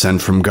vision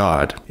sent from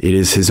God, it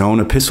is his own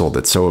epistle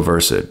that so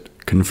averse it,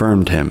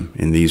 confirmed him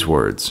in these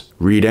words: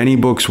 Read any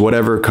books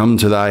whatever come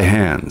to thy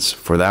hands,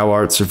 for thou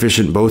art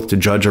sufficient both to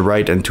judge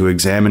aright and to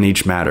examine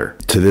each matter.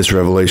 To this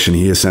revelation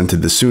he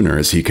assented the sooner,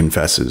 as he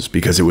confesses,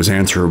 because it was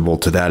answerable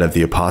to that of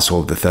the apostle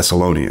of the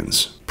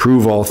Thessalonians.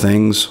 Prove all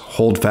things,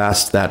 hold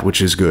fast that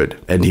which is good.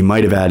 And he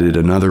might have added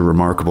another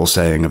remarkable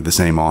saying of the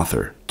same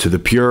author: To the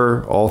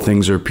pure, all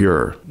things are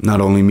pure,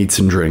 not only meats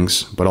and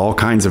drinks, but all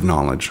kinds of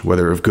knowledge,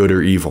 whether of good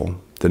or evil.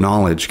 The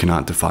knowledge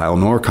cannot defile,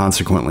 nor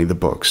consequently the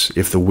books,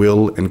 if the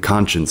will and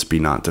conscience be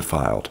not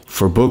defiled.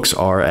 For books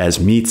are as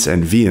meats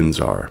and viands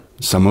are,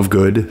 some of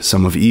good,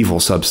 some of evil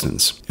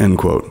substance. End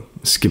quote.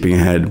 Skipping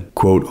ahead,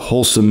 quote,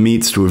 wholesome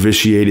meats to a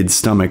vitiated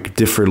stomach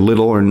differ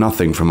little or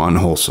nothing from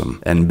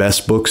unwholesome, and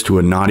best books to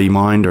a naughty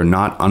mind are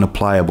not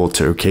unapplicable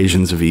to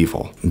occasions of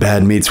evil.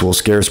 Bad meats will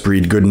scarce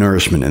breed good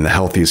nourishment in the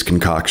healthiest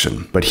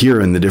concoction, but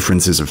herein the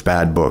differences of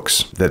bad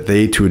books, that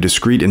they to a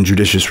discreet and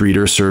judicious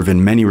reader serve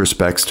in many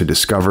respects to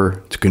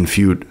discover, to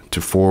confute,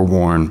 to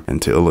forewarn, and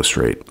to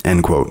illustrate.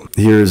 End quote.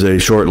 Here is a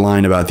short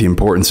line about the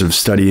importance of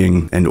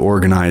studying and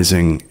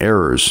organizing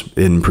errors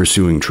in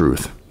pursuing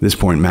truth. This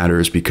point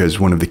matters because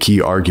one of the key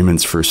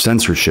arguments for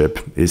censorship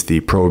is the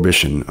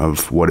prohibition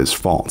of what is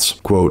false.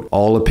 Quote,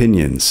 all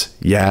opinions,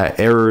 yea,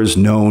 errors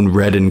known,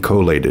 read, and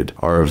collated,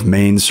 are of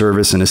main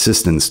service and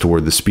assistance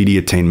toward the speedy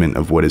attainment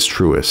of what is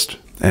truest.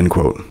 End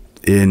quote.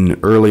 In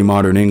early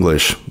modern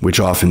English,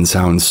 which often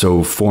sounds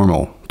so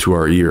formal to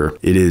our ear,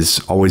 it is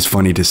always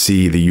funny to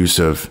see the use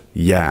of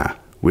yeah,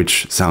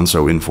 which sounds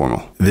so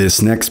informal. This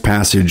next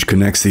passage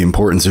connects the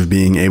importance of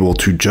being able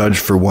to judge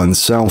for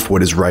oneself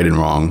what is right and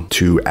wrong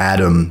to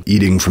Adam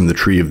eating from the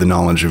tree of the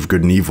knowledge of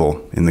good and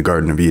evil in the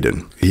Garden of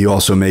Eden. He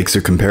also makes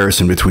a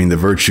comparison between the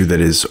virtue that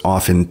is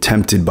often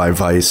tempted by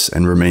vice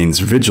and remains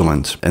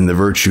vigilant, and the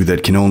virtue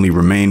that can only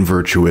remain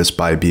virtuous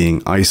by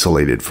being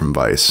isolated from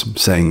vice,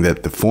 saying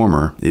that the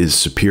former is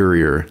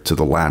superior to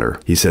the latter.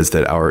 He says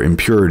that our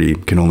impurity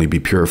can only be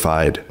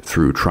purified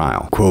through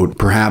trial. Quote,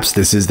 perhaps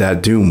this is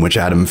that doom which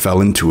Adam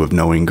fell into of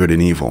knowing good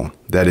and evil.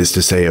 That is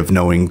to say, of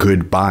knowing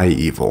good by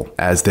evil,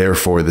 as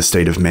therefore the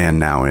state of man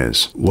now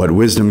is. What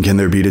wisdom can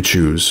there be to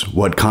choose?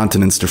 What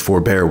continence to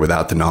forbear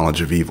without the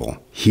knowledge of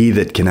evil? He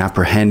that can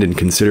apprehend and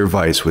consider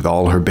vice with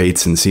all her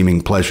baits and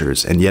seeming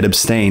pleasures, and yet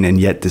abstain,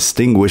 and yet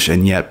distinguish,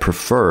 and yet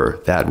prefer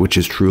that which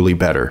is truly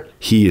better,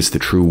 he is the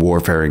true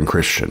warfaring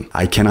Christian.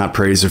 I cannot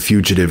praise a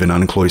fugitive in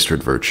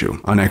uncloistered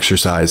virtue,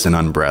 unexercised and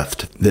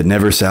unbreathed, that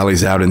never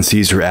sallies out and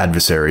sees her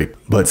adversary,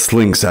 but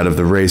slinks out of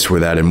the race where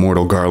that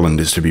immortal garland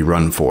is to be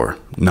run for.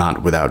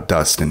 not without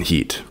dust and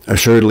heat.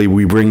 Assuredly,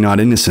 we bring not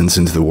innocence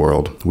into the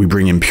world, we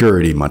bring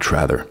impurity much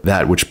rather.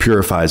 That which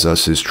purifies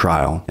us is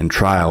trial, and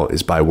trial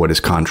is by what is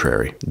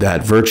contrary.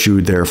 That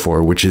virtue,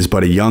 therefore, which is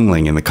but a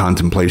youngling in the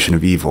contemplation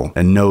of evil,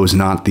 and knows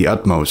not the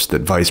utmost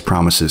that vice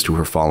promises to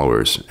her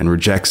followers, and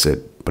rejects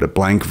it, but a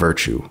blank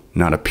virtue,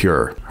 not a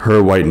pure.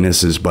 Her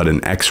whiteness is but an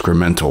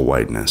excremental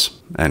whiteness."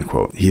 End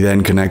quote. He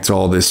then connects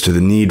all this to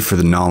the need for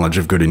the knowledge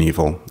of good and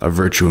evil, of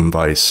virtue and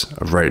vice,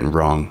 of right and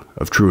wrong,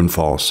 of true and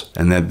false,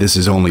 and that this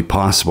is only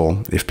possible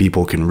if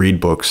people can read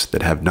books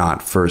that have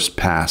not first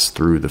passed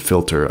through the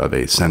filter of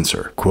a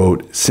censor.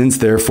 Quote, "Since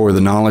therefore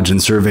the knowledge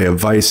and survey of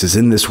vice is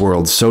in this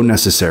world so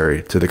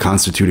necessary to the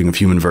constituting of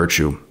human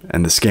virtue,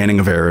 and the scanning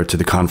of error to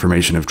the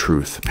confirmation of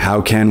truth,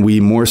 how can we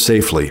more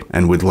safely,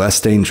 and with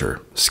less danger,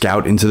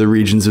 scout into the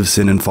regions of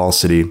sin and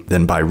falsity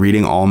than by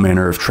reading all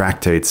manner of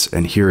tractates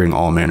and hearing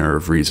all manner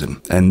of reason?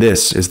 And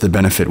this is the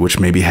benefit which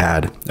may be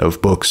had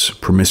of books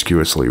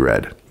promiscuously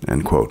read."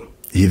 End quote.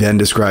 He then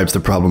describes the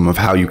problem of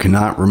how you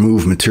cannot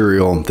remove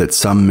material that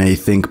some may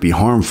think be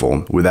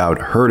harmful without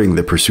hurting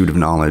the pursuit of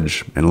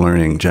knowledge and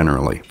learning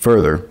generally.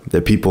 Further,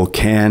 that people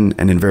can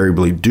and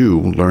invariably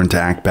do learn to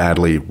act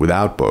badly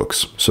without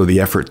books, so the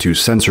effort to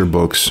censor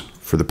books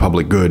for the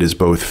public good is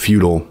both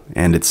futile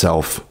and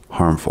itself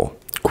harmful.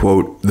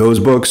 Quote, "Those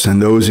books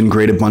and those in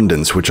great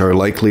abundance which are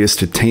likeliest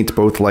to taint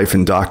both life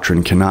and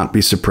doctrine cannot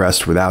be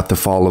suppressed without the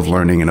fall of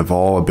learning and of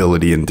all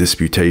ability and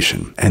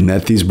disputation. And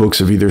that these books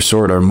of either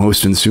sort are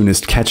most and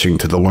soonest catching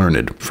to the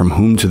learned, from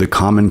whom to the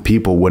common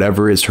people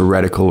whatever is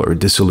heretical or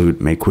dissolute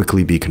may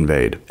quickly be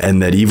conveyed.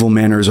 And that evil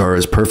manners are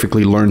as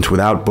perfectly learnt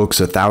without books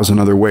 1,000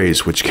 other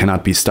ways which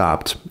cannot be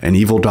stopped, and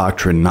evil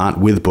doctrine not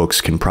with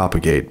books can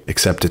propagate,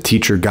 except a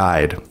teacher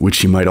guide, which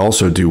he might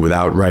also do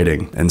without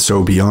writing. And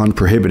so beyond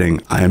prohibiting,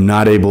 I am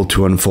not able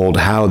to unfold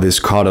how this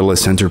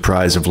cautelous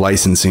enterprise of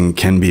licensing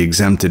can be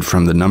exempted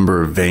from the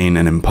number of vain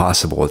and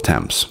impossible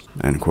attempts."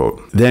 End quote.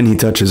 Then he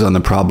touches on the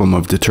problem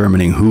of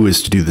determining who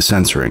is to do the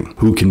censoring,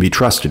 who can be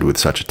trusted with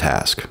such a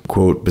task.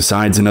 Quote,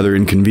 "Besides another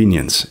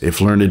inconvenience, if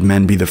learned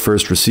men be the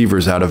first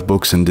receivers out of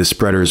books and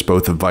dispreaders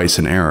both of vice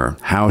and error,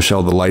 how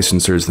shall the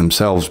licensers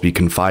themselves be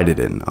confided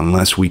in,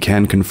 unless we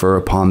can confer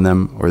upon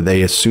them, or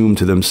they assume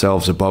to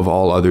themselves above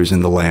all others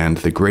in the land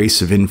the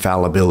grace of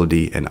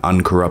infallibility and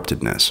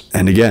uncorruptedness?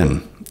 And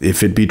again,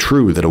 if it be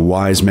true that a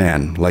wise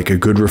man, like a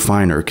good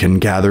refiner, can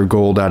gather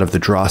gold out of the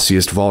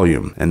drossiest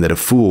volume, and that a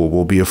fool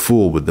will be a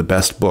fool with the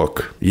best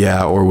book,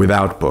 yea, or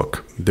without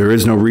book, there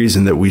is no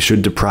reason that we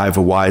should deprive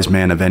a wise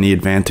man of any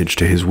advantage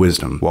to his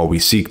wisdom, while we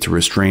seek to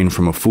restrain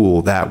from a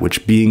fool that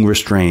which, being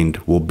restrained,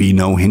 will be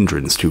no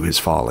hindrance to his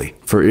folly.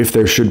 For if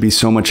there should be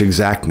so much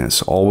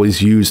exactness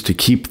always used to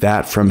keep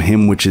that from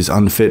him which is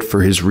unfit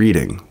for his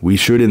reading, we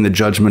should in the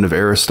judgment of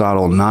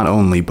Aristotle not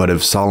only, but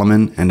of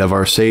Solomon and of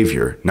our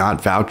Saviour,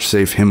 not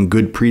vouchsafe him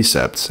good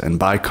precepts, and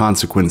by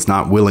consequence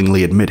not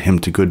willingly admit him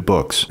to good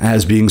books,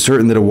 as being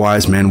certain that a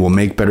wise man will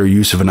make better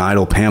use of an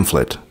idle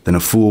pamphlet than a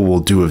fool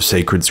will do of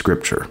sacred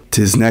scripture.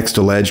 'Tis next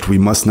alleged we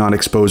must not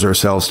expose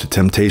ourselves to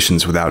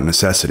temptations without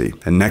necessity,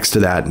 and next to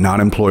that not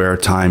employ our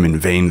time in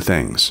vain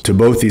things. To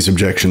both these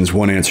objections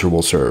one answer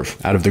will serve,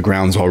 out of the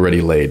grounds already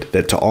laid,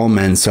 that to all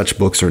men such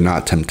books are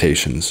not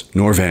temptations,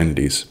 nor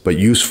vanities, but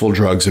useful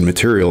drugs and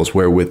materials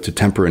wherewith to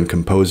temper and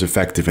compose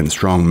effective and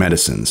strong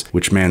medicines,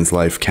 which man's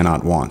life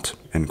cannot want."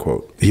 End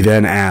quote. He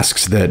then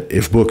asks that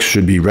if books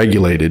should be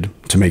regulated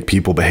to make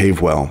people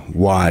behave well,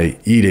 why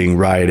eating,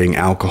 rioting,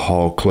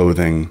 alcohol,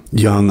 clothing,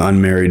 young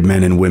unmarried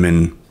men and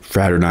women,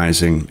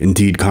 fraternizing,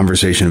 indeed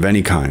conversation of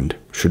any kind,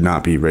 should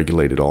not be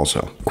regulated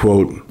also.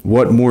 Quote,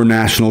 "What more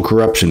national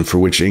corruption for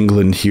which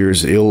England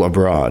hears ill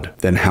abroad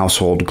than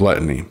household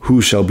gluttony? Who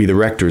shall be the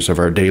rectors of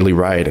our daily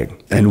rioting?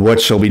 And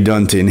what shall be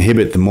done to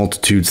inhibit the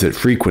multitudes that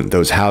frequent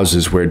those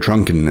houses where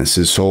drunkenness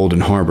is sold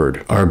and harbored?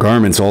 Our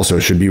garments also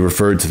should be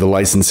referred to the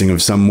licensing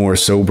of some more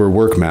sober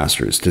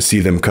workmasters, to see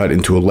them cut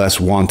into a less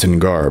wanton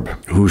garb.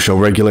 Who shall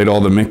regulate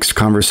all the mixed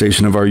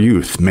conversation of our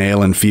youth,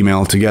 male and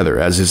female together,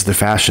 as is the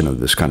fashion of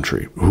this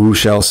country? Who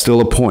shall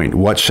still appoint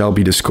what shall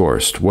be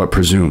discoursed, what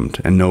presumed,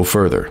 and no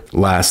further?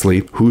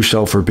 Lastly, who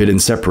shall forbid and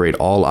separate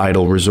all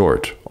idle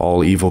resort,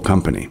 all evil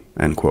company?"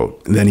 End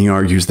quote. Then he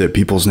argues that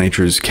people's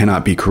natures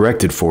cannot be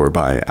corrected for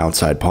by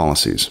outside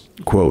policies.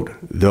 Quote,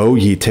 "Though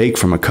ye take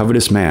from a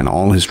covetous man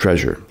all his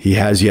treasure, he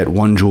has yet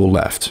one jewel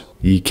left.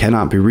 Ye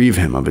cannot bereave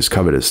him of his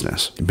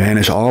covetousness.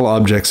 Banish all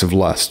objects of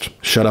lust.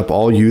 Shut up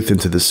all youth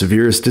into the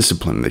severest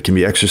discipline that can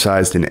be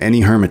exercised in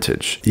any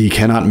hermitage. Ye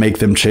cannot make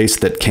them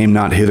chaste that came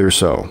not hither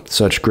so.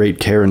 Such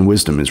great care and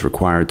wisdom is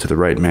required to the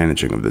right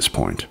managing of this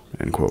point."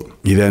 End quote.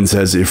 He then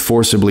says if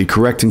forcibly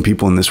correcting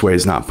people in this way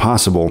is not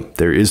possible,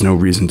 there is no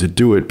reason to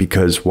do it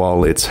because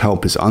while its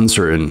help is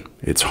uncertain,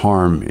 its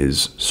harm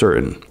is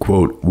certain.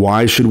 Quote,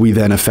 why should we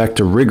then affect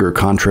a rigor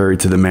contrary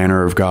to the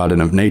manner of God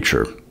and of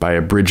nature, by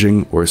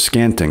abridging or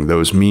scanting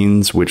those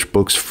means which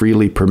books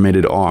freely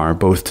permitted are,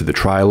 both to the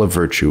trial of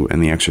virtue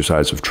and the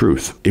exercise of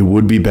truth? It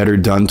would be better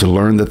done to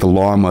learn that the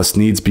law must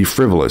needs be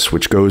frivolous,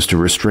 which goes to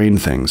restrain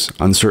things,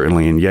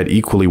 uncertainly and yet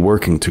equally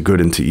working to good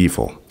and to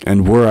evil.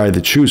 And were I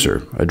the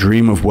chooser, a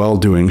dream of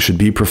well-doing should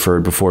be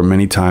preferred before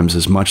many times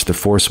as much the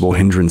forcible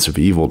hindrance of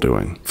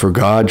evil-doing. For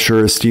God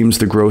sure esteems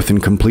the growth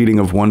and completing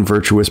of one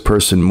virtuous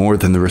person more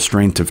than the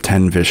restraint of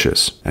 10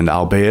 vicious. And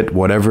albeit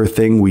whatever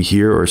thing we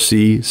hear or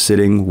see,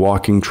 sitting,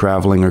 walking,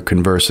 traveling, or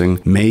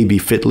conversing, may be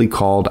fitly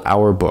called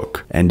our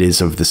book, and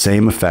is of the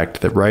same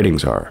effect that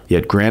writings are,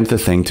 yet grant the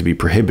thing to be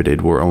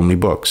prohibited were only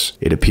books.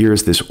 It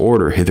appears this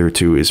order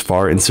hitherto is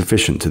far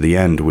insufficient to the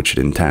end which it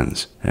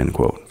intends." End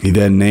quote. He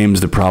then names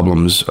the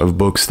problems of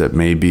books that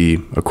may be,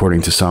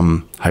 according to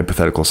some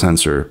hypothetical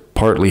censor,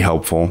 partly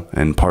helpful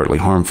and partly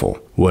harmful.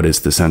 What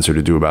is the censor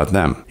to do about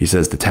them? He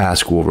says the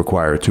task will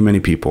require too many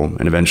people,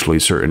 and eventually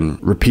certain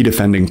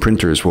repeat-offending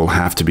printers will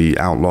have to be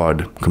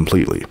outlawed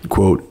completely.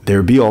 Quote,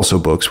 "There be also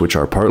books which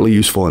are partly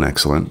useful and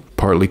excellent,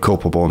 partly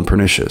culpable and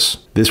pernicious.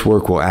 This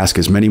work will ask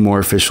as many more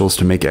officials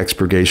to make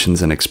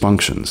expurgations and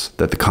expunctions,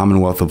 that the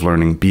commonwealth of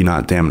learning be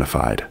not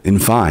damnified. In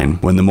fine,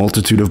 when the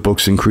multitude of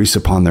books increase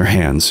upon their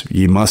hands,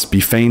 ye must be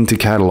fain to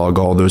catalogue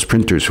all those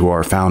printers who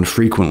are found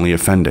frequently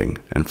offending,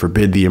 and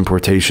forbid the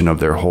importation of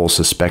their whole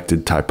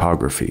suspected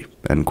typography."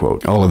 End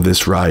quote. All of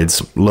this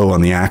rides low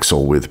on the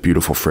axle with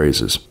beautiful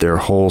phrases. Their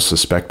whole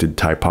suspected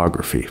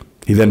typography.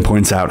 He then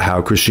points out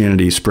how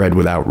Christianity spread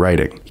without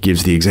writing. He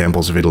gives the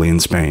examples of Italy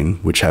and Spain,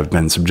 which have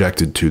been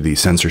subjected to the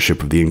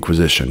censorship of the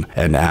Inquisition,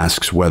 and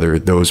asks whether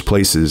those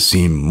places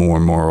seem more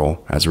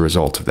moral as a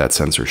result of that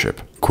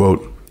censorship.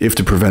 Quote, "If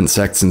to prevent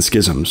sects and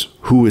schisms,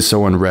 who is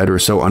so unread or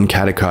so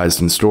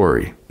uncatechized in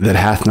story, that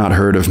hath not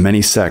heard of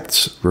many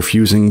sects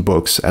refusing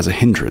books as a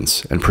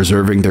hindrance, and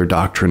preserving their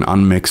doctrine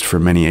unmixed for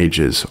many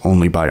ages,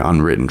 only by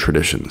unwritten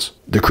traditions?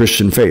 The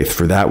Christian faith,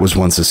 for that was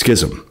once a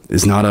schism,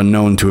 is not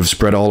unknown to have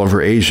spread all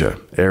over Asia,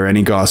 ere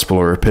any gospel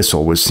or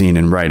epistle was seen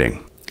in writing.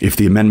 If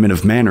the amendment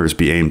of manners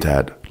be aimed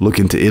at, look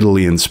into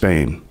Italy and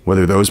Spain,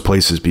 whether those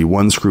places be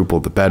one scruple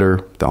the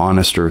better, the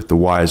honester, the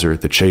wiser,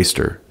 the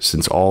chaster,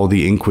 since all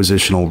the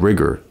inquisitional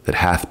rigor that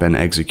hath been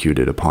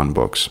executed upon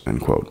books." End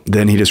quote.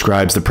 Then he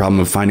describes the problem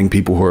of finding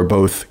people who are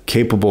both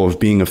capable of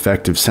being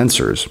effective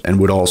censors and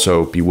would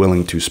also be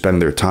willing to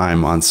spend their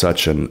time on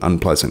such an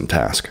unpleasant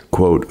task.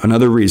 Quote,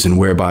 "Another reason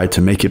whereby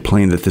to make it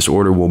plain that this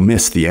order will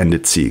miss the end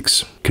it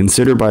seeks.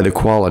 Consider by the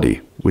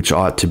quality which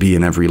ought to be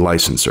in every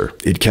licenser.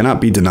 It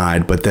cannot be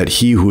denied but that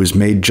he who is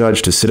made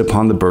judge to sit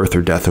upon the birth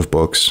or death of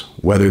books,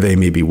 whether they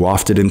may be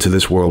wafted into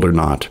this world or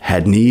not,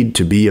 had need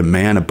to be a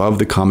man above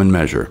the common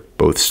measure,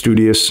 both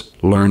studious,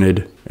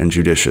 learned, and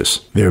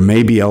judicious. There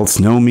may be else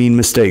no mean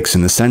mistakes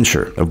in the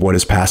censure of what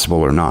is passable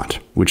or not,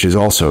 which is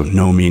also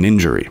no mean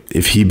injury.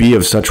 If he be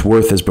of such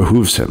worth as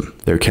behooves him,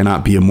 there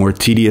cannot be a more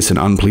tedious and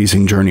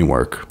unpleasing journey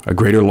work, a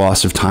greater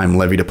loss of time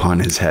levied upon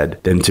his head,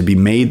 than to be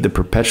made the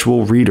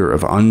perpetual reader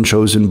of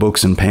unchosen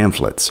books and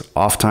pamphlets,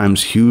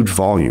 ofttimes huge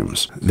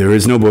volumes. There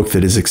is no book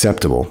that is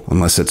acceptable,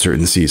 unless at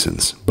certain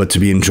seasons, but to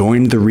be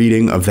enjoined the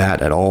reading of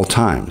that at all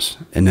times,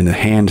 and in a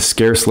hand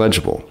scarce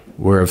legible,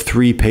 whereof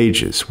 3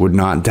 pages would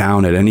not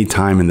down at any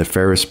time in the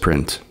fairest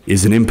print,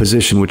 is an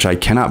imposition which I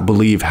cannot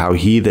believe how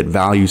he that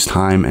values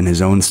time and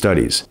his own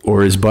studies,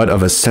 or is but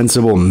of a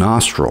sensible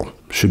nostril,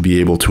 should be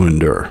able to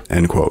endure."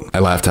 End quote. I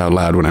laughed out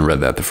loud when I read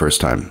that the first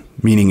time.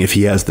 Meaning if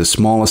he has the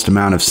smallest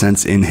amount of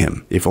sense in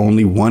him, if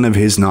only one of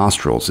his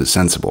nostrils is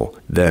sensible,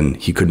 then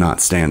he could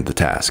not stand the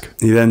task.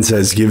 He then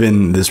says,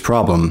 given this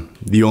problem,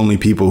 the only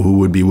people who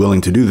would be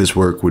willing to do this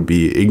work would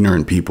be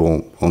ignorant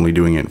people only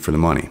doing it for the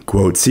money.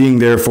 Quote, "Seeing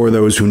therefore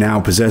those who now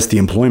possess the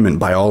employment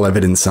by all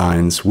evident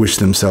signs wish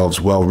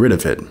themselves well rid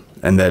of it,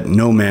 and that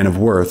no man of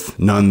worth,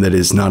 none that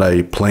is not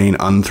a plain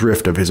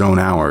unthrift of his own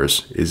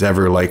hours, is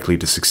ever likely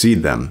to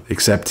succeed them,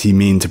 except he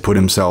mean to put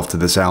himself to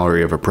the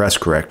salary of a press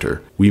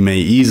corrector, we may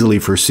easily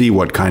foresee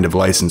what kind of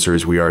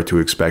licensers we are to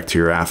expect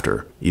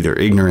hereafter, either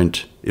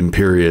ignorant,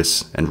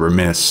 imperious, and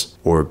remiss,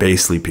 or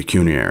basely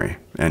pecuniary."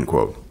 End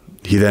quote.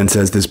 He then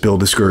says this bill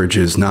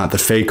discourages not the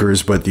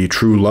fakers, but the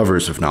true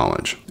lovers of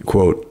knowledge.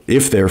 Quote,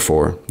 "If,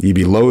 therefore, ye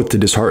be loath to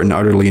dishearten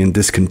utterly and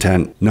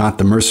discontent, not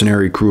the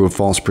mercenary crew of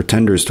false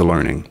pretenders to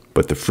learning,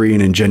 but the free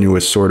and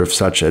ingenuous sort of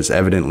such as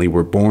evidently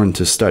were born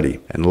to study,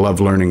 and love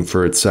learning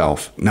for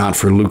itself, not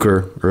for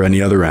lucre or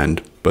any other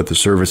end, but the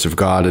service of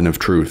God and of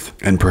truth.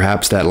 And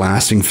perhaps that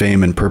lasting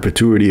fame and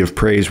perpetuity of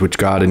praise which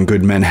God and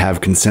good men have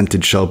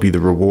consented shall be the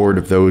reward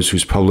of those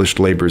whose published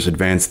labors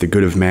advance the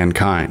good of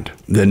mankind.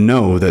 Then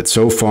know that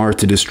so far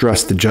to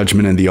distrust the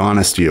judgment and the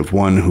honesty of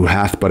one who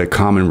hath but a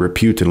common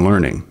repute in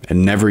learning,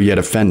 and never yet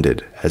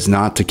offended, as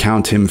not to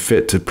count him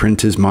fit to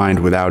print his mind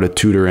without a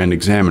tutor and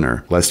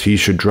examiner, lest he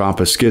should drop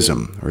a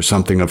schism, or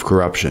something of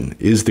corruption,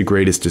 is the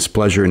greatest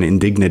displeasure and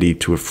indignity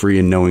to a free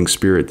and knowing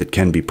spirit that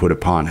can be put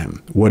upon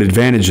him. What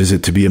advantage is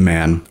it to be a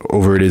man,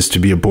 over it is to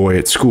be a boy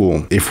at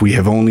school, if we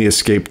have only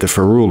escaped the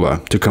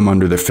ferula to come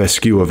under the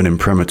fescue of an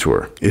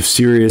imprimatur? If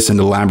serious and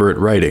elaborate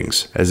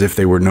writings, as if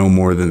they were no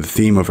more than the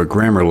theme of a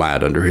grammar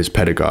lad under his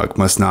pedagogue,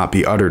 must not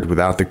be uttered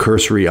without the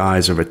cursory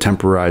eyes of a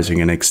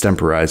temporizing and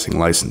extemporizing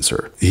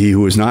licenser, he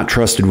who is not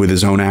trusted with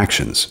his own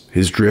actions,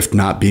 his drift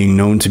not being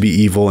known to be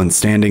evil and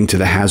standing to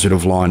the hazard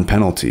of law and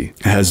penalty,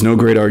 has no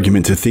great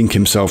argument to think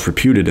himself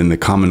reputed in the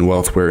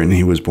commonwealth wherein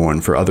he was born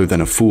for other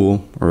than a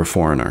fool or a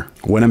foreigner.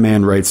 When a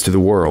man writes to the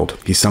world,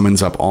 he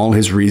summons up all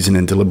his reason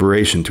and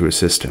deliberation to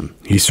assist him.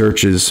 He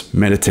searches,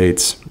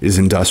 meditates, is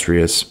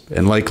industrious,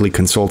 and likely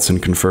consults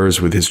and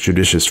confers with his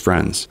judicious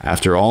friends.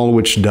 After all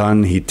which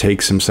done, he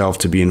takes himself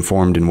to be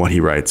informed in what he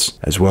writes,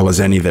 as well as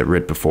any that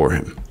writ before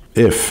him.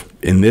 If,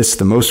 in this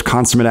the most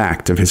consummate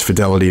act of his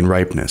fidelity and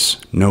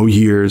ripeness, no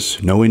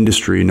years, no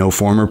industry, no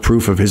former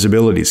proof of his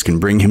abilities can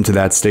bring him to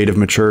that state of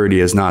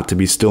maturity as not to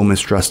be still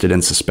mistrusted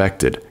and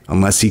suspected,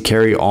 unless he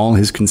carry all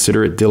his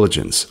considerate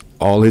diligence,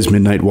 all his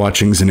midnight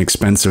watchings and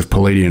expensive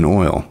Palladian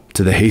oil,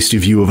 to the hasty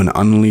view of an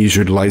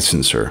unleisured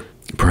licenser,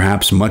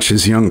 perhaps much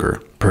his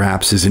younger,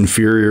 perhaps his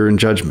inferior in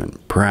judgment,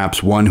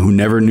 perhaps one who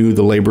never knew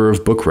the labor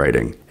of book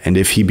writing, and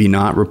if he be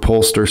not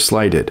repulsed or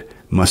slighted,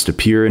 must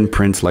appear in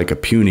print like a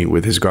puny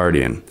with his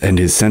guardian, and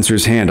his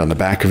censor's hand on the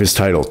back of his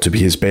title to be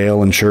his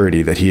bail and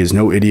surety that he is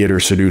no idiot or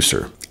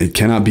seducer. It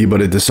cannot be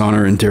but a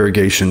dishonor and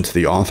derogation to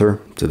the author,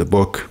 to the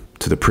book,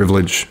 to the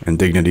privilege and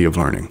dignity of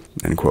learning."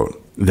 End quote.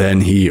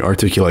 Then he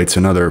articulates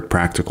another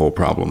practical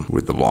problem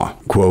with the law.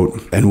 Quote,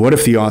 "And what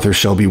if the author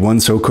shall be one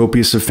so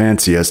copious of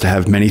fancy as to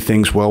have many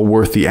things well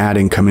worth the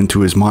adding come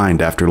into his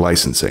mind after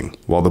licensing,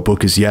 while the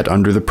book is yet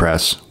under the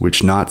press,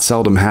 which not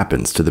seldom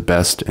happens to the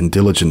best and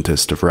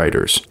diligentest of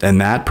writers, and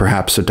that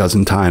perhaps a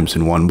dozen times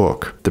in one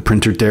book. The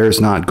printer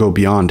dares not go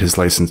beyond his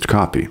licensed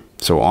copy.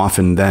 So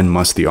often then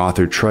must the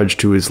author trudge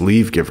to his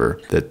leave-giver,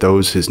 that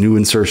those his new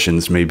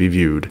insertions may be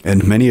viewed,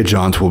 and many a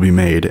jaunt will be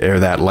made ere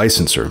that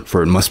licenser,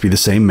 for it must be the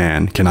same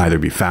man, can either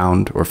be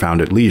found or found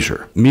at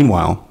leisure.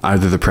 Meanwhile,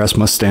 either the press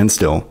must stand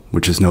still,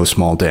 which is no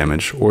small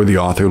damage, or the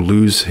author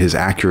lose his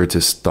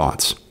accuratest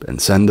thoughts,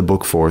 and send the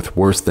book forth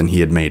worse than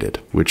he had made it,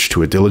 which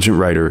to a diligent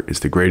writer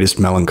is the greatest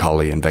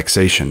melancholy and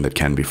vexation that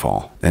can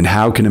befall. And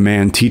how can a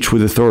man teach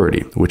with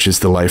authority, which is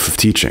the life of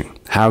teaching?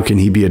 How can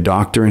he be a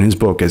doctor in his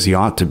book as he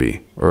ought to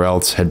be, or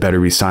else had better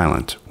be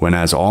silent, when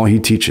as all he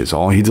teaches,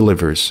 all he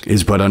delivers,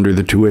 is but under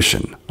the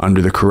tuition,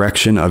 under the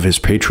correction of his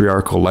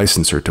patriarchal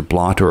licenser to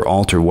blot or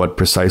alter what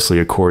precisely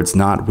accords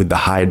not with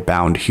the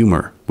hide-bound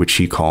humor, which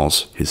he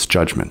calls his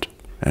judgment."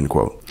 End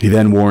quote. He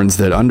then warns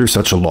that under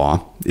such a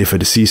law, if a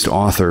deceased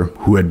author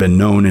who had been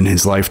known in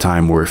his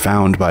lifetime were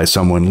found by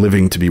someone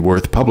living to be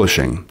worth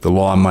publishing, the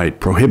law might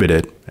prohibit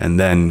it and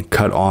then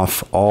cut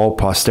off all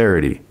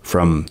posterity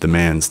from the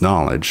man's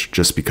knowledge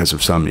just because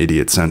of some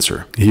idiot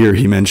censor. Here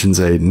he mentions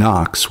a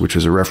Knox, which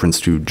is a reference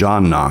to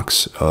John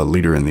Knox, a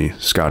leader in the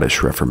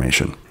Scottish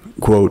Reformation.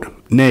 Quote,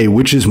 "Nay,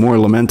 which is more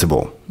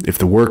lamentable, if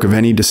the work of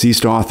any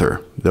deceased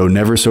author, though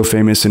never so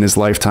famous in his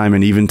lifetime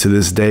and even to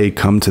this day,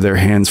 come to their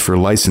hands for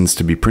license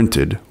to be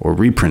printed or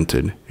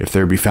reprinted, if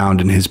there be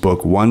found in his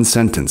book one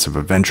sentence of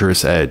a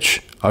venturous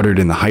edge, uttered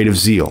in the height of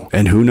zeal,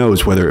 and who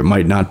knows whether it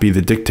might not be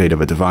the dictate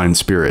of a divine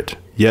spirit,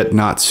 yet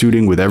not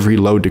suiting with every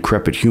low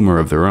decrepit humor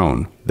of their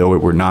own, though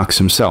it were Knox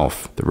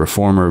himself, the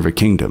reformer of a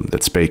kingdom,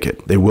 that spake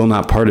it. They will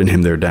not pardon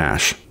him their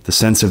dash. The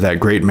sense of that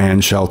great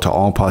man shall to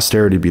all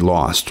posterity be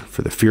lost,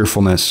 for the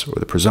fearfulness or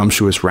the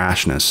presumptuous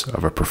rashness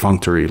of a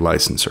perfunctory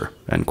licenser."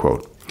 End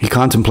quote. He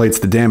contemplates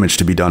the damage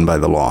to be done by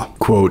the law.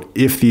 Quote,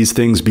 "If these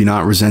things be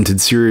not resented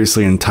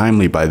seriously and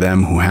timely by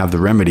them who have the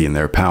remedy in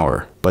their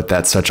power, but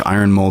that such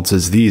iron molds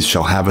as these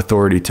shall have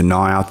authority to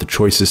gnaw out the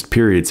choicest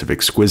periods of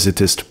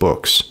exquisitest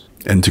books,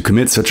 and to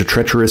commit such a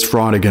treacherous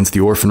fraud against the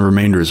orphan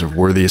remainders of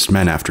worthiest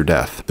men after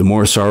death, the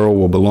more sorrow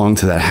will belong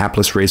to that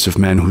hapless race of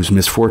men whose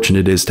misfortune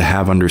it is to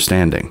have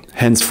understanding.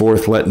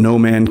 Henceforth let no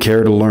man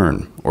care to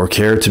learn, or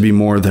care to be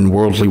more than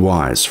worldly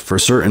wise, for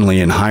certainly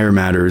in higher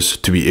matters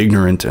to be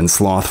ignorant and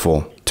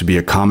slothful, to be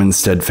a common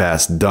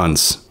steadfast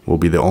dunce, will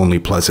be the only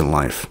pleasant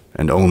life,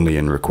 and only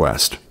in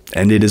request.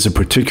 And it is a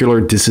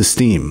particular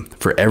disesteem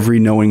for every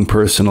knowing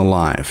person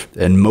alive,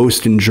 and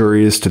most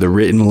injurious to the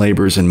written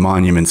labors and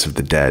monuments of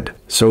the dead.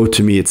 So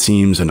to me it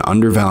seems an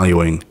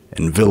undervaluing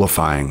and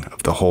vilifying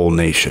of the whole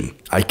nation.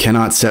 I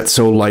cannot set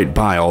so light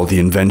by all the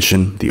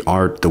invention, the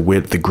art, the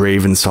wit, the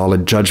grave and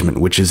solid judgment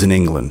which is in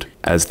England,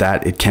 as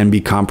that it can be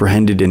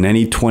comprehended in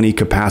any 20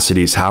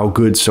 capacities how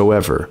good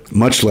soever,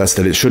 much less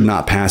that it should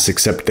not pass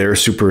except their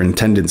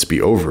superintendence be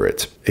over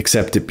it,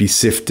 except it be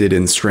sifted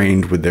and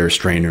strained with their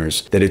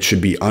strainers, that it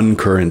should be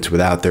uncurrent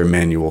without their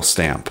manual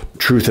stamp.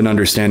 Truth and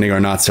understanding are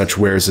not such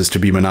wares as to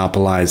be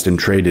monopolized and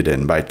traded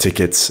in by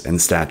tickets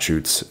and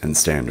statutes and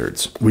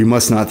standards. We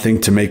must not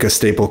think to make a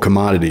staple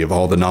commodity of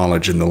all the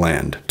knowledge in the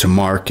land, to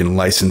mark and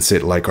license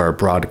it like our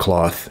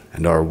broadcloth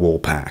and our wool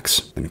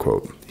packs," end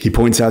quote. He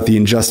points out the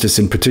injustice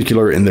in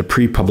particular in the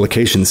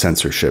pre-publication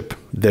censorship,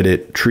 that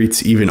it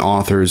treats even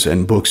authors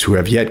and books who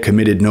have yet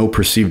committed no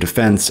perceived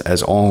offense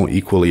as all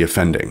equally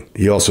offending.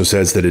 He also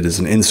says that it is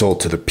an insult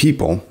to the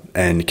people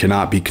and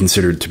cannot be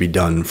considered to be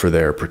done for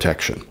their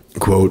protection.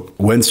 Quote,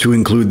 "Whence to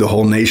include the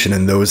whole nation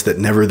and those that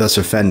never thus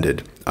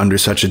offended, under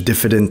such a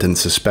diffident and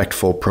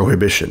suspectful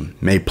prohibition,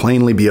 may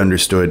plainly be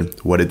understood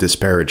what a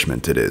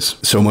disparagement it is.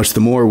 So much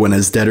the more when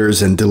as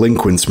debtors and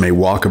delinquents may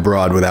walk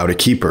abroad without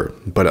a keeper,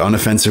 but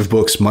unoffensive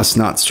books must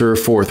not stir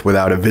forth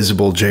without a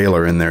visible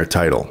jailer in their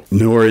title.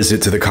 Nor is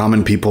it to the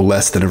common people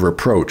less than a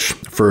reproach,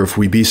 for if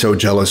we be so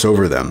jealous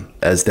over them,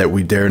 as that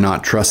we dare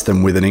not trust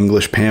them with an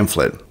English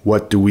pamphlet,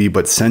 what do we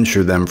but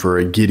censure them for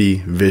a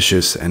giddy,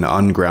 vicious, and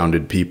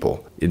ungrounded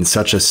people, in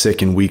such a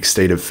sick and weak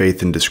state of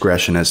faith and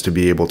discretion as to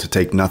be able to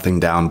take nothing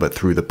down but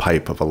through the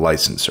pipe of a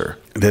licenser.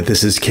 That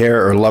this is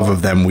care or love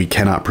of them we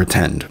cannot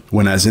pretend,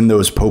 when as in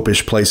those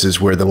popish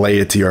places where the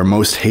laity are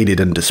most hated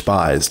and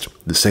despised,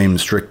 the same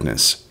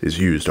strictness is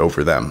used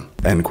over them,"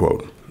 end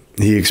quote.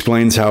 He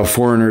explains how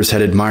foreigners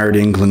had admired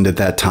England at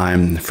that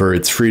time for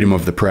its freedom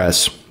of the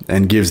press,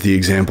 and gives the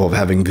example of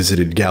having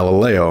visited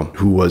Galileo,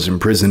 who was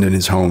imprisoned in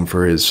his home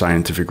for his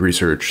scientific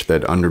research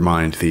that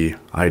undermined the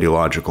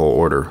ideological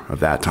order of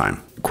that time.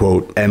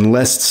 Quote, "And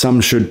lest some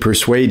should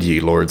persuade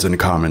ye, lords and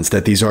commons,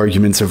 that these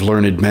arguments of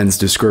learned men's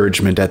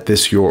discouragement at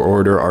this your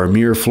order are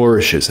mere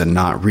flourishes and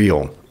not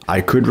real, I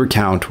could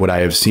recount what I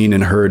have seen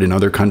and heard in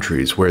other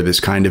countries where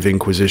this kind of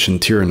inquisition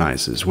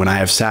tyrannizes, when I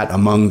have sat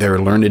among their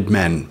learned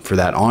men for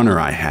that honor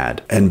I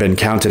had, and been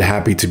counted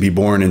happy to be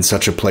born in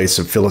such a place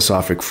of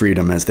philosophic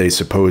freedom as they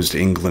supposed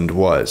England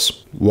was,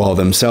 while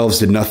themselves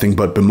did nothing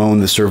but bemoan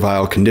the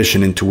servile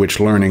condition into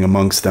which learning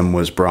amongst them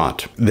was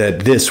brought,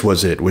 that this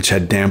was it which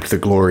had damped the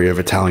glory of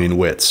Italian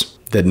wits,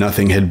 that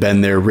nothing had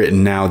been there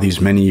written now these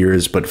many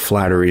years but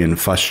flattery and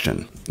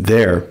fustian.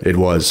 There it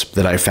was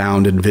that I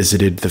found and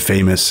visited the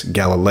famous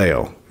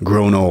Galileo,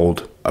 grown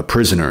old, a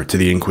prisoner to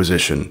the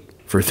Inquisition,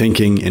 for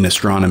thinking in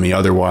astronomy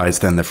otherwise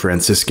than the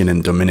Franciscan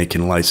and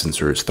Dominican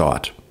licensers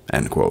thought,"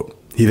 end quote.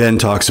 He then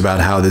talks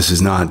about how this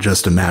is not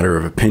just a matter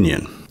of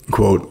opinion.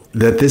 Quote,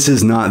 "That this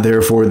is not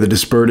therefore the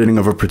disburdening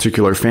of a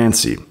particular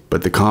fancy,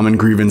 but the common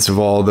grievance of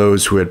all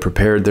those who had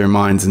prepared their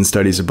minds and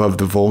studies above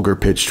the vulgar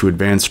pitch to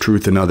advance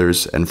truth in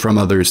others, and from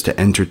others to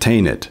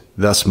entertain it,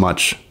 thus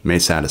much may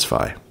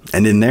satisfy.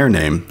 And in their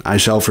name, I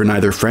shall for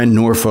neither friend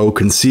nor foe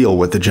conceal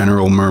what the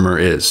general murmur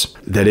is,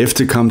 that if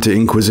to come to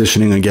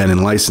inquisitioning again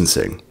and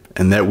licensing,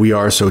 and that we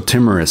are so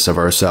timorous of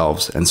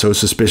ourselves, and so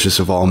suspicious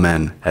of all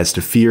men, as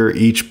to fear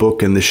each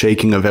book and the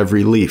shaking of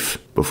every leaf,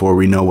 before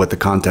we know what the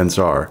contents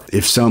are,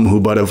 if some who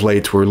but of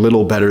late were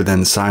little better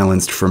than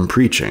silenced from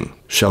preaching,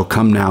 shall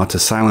come now to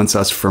silence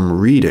us from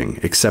reading,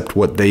 except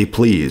what they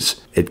please,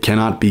 it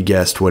cannot be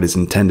guessed what is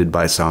intended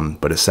by some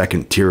but a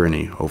second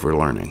tyranny over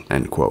learning,"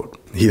 end quote.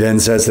 He then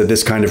says that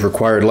this kind of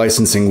required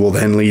licensing will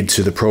then lead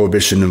to the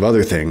prohibition of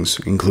other things,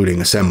 including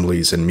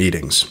assemblies and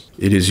meetings.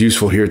 It is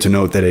useful here to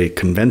note that a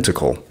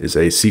conventicle is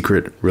a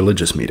secret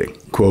religious meeting.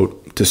 Quote,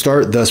 "To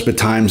start thus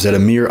betimes that a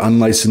mere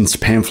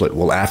unlicensed pamphlet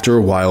will after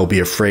a while be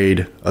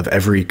afraid of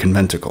every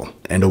conventicle,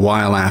 and a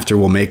while after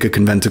will make a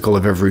conventicle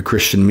of every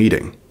Christian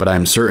meeting. But I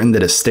am certain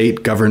that a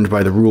state governed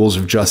by the rules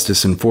of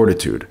justice and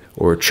fortitude,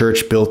 or a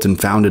church built and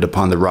founded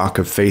upon the rock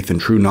of faith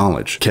and true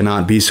knowledge,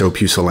 cannot be so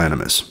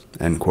pusillanimous,"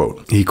 end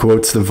quote. He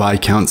quotes the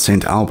Viscount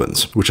St.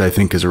 Albans, which I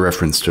think is a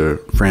reference to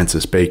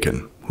Francis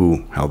Bacon,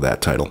 who held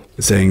that title,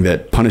 saying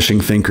that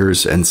punishing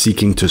thinkers and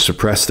seeking to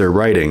suppress their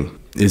writing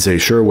is a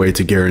sure way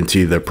to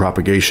guarantee the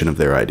propagation of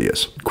their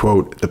ideas.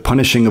 Quote, "The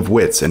punishing of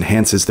wits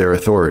enhances their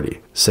authority,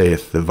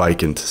 saith the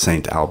Viscount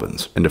St.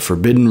 Albans, and a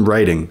forbidden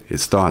writing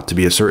is thought to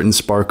be a certain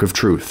spark of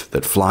truth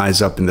that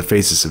flies up in the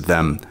faces of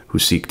them who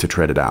seek to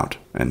tread it out,"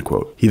 end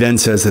quote. He then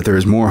says that there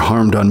is more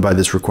harm done by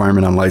this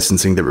requirement on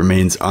licensing that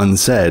remains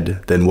unsaid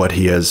than what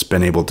he has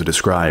been able to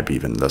describe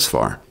even thus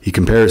far. He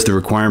compares the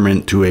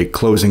requirement to a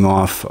closing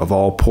off of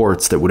all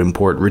ports that would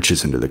import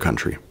riches into the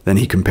country. Then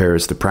he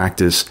compares the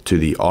practice to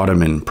the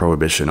Ottoman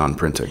prohibition on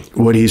printing.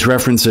 What he's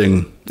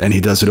referencing, and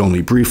he does it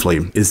only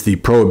briefly, is the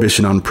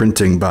prohibition on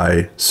printing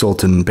by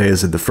Sultan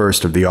Bayezid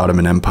I of the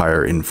Ottoman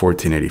Empire in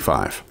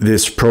 1485.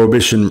 This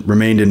prohibition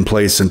remained in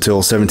place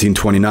until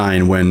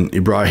 1729 when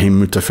Ibrahim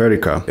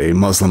Mutafarrika, a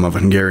Muslim of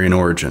Hungarian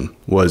origin,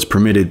 was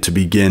permitted to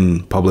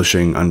begin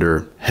publishing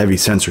under heavy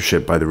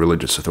censorship by the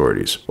religious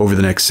authorities. Over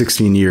the next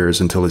 16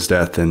 years until his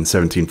death in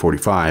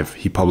 1745,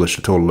 he published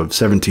a total of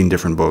 17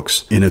 different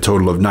books in a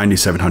total of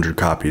 9,700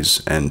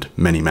 copies and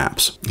many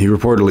maps. He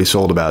reportedly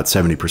sold about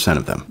 70%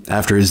 of them.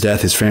 After his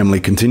death, his family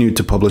continued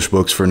to publish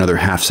books for another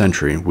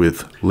half-century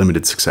with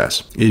limited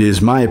success. It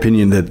is my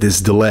opinion that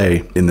this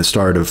delay in the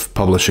start of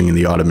publishing in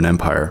the Ottoman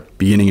Empire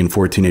beginning in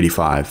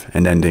 1485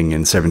 and ending in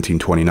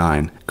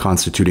 1729,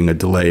 constituting a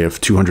delay of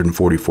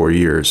 244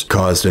 years,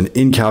 caused an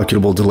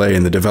incalculable delay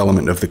in the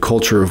development of the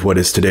culture of what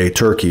is today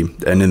Turkey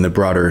and in the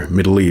broader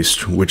Middle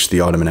East, which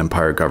the Ottoman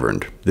Empire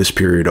governed, this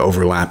period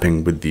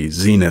overlapping with the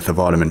zenith of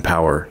Ottoman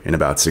power in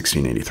about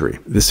 1683.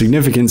 The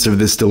significance of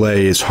this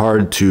delay is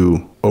hard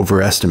to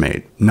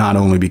overestimate, not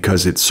only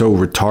because it so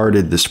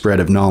retarded the spread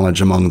of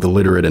knowledge among the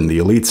literate and the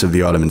elites of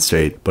the Ottoman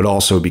state, but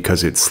also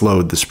because it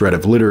slowed the spread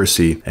of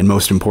literacy and,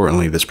 most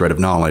importantly, the spread of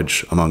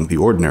knowledge among the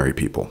ordinary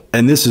people.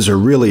 And this is a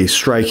really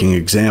striking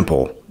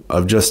example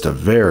of just a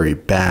very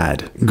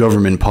bad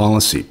government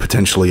policy,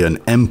 potentially an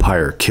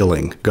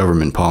empire-killing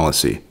government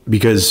policy.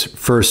 Because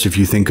first, if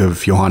you think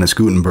of Johannes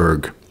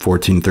Gutenberg,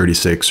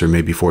 1436 or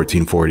maybe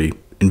 1440,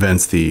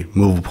 invents the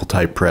movable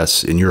type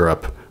press in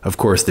Europe. Of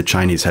course, the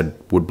Chinese had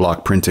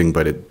woodblock printing,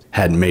 but it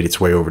hadn't made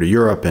its way over to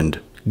Europe, and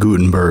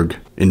Gutenberg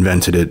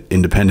invented it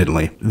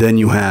independently. Then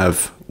you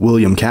have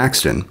William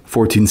Caxton,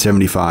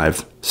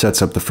 1475,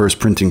 sets up the first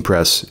printing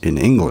press in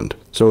England.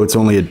 So it's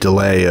only a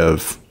delay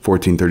of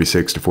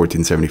 1436 to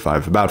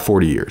 1475, about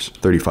 40 years,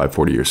 35,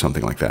 40 years,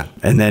 something like that.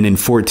 And then in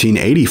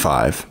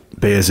 1485,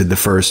 Bayezid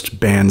I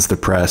bans the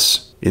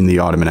press in the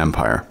Ottoman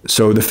Empire.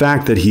 So the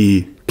fact that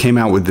he came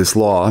out with this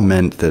law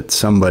meant that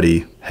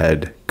somebody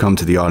had come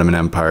to the Ottoman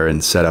Empire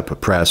and set up a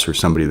press, or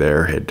somebody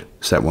there had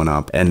set one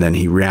up, and then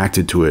he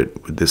reacted to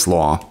it with this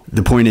law.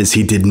 The point is,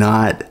 he did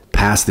not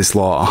pass this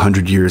law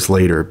 100 years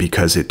later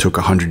because it took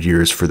 100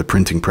 years for the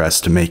printing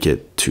press to make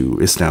it to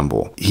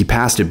Istanbul. He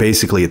passed it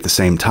basically at the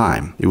same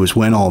time. It was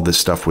when all this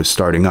stuff was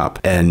starting up.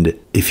 And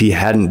if he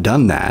hadn't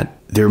done that,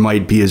 there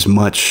might be as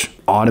much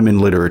Ottoman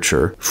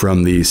literature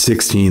from the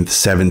 16th,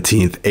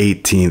 17th,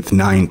 18th,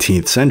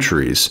 19th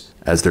centuries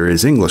as there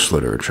is English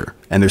literature.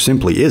 And there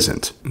simply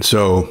isn't.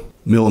 So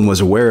Milton was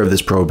aware of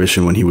this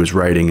prohibition when he was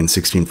writing in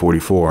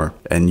 1644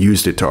 and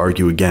used it to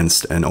argue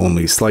against an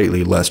only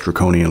slightly less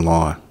draconian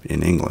law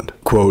in England.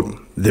 Quote,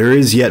 "There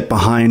is yet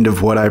behind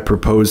of what I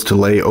propose to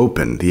lay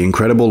open the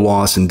incredible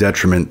loss and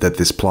detriment that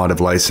this plot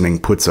of licensing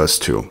puts us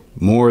to.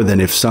 More than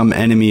if some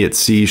enemy at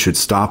sea should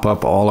stop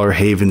up all our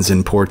havens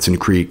and ports and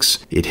creeks,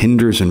 it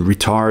hinders and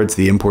retards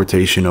the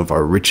importation of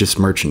our richest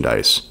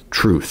merchandise,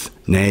 truth.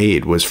 Nay,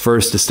 it was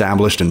first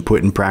established and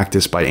put in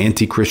practice by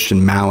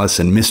anti-Christian malice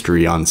and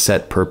mystery on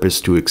set purpose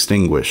to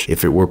extinguish,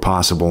 if it were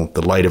possible,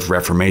 the light of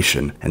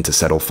reformation and to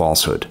settle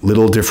falsehood,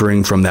 little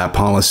differing from that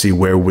policy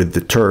wherewith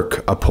the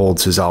Turk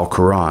upholds his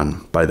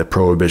Al-Quran by the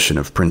prohibition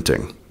of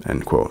printing."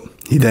 End quote.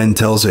 He then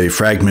tells a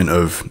fragment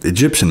of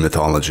Egyptian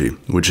mythology,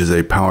 which is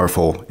a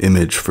powerful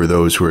image for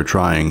those who are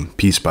trying,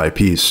 piece by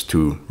piece,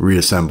 to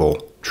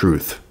reassemble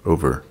truth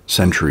over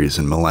centuries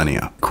and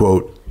millennia.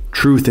 Quote,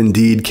 "Truth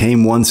indeed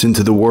came once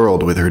into the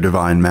world with her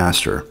divine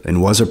master,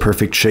 and was a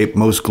perfect shape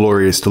most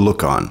glorious to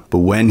look on. But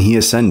when he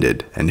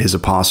ascended, and his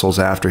apostles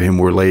after him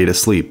were laid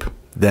asleep,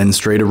 then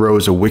straight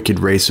arose a wicked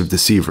race of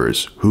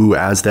deceivers, who,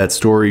 as that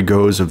story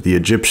goes of the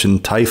Egyptian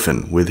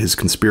Typhon with his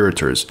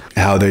conspirators,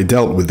 how they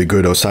dealt with the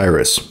good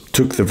Osiris,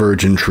 took the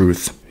virgin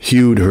Truth,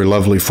 hewed her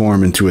lovely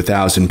form into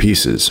 1,000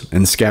 pieces,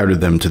 and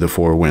scattered them to the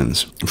four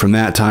winds. From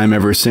that time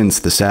ever since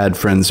the sad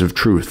friends of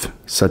truth,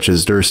 such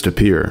as durst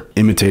appear,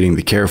 imitating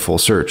the careful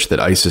search that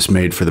Isis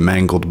made for the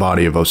mangled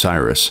body of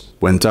Osiris,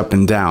 went up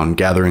and down,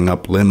 gathering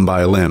up limb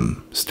by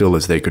limb, still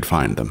as they could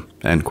find them."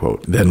 End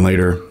quote. Then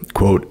later,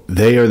 quote,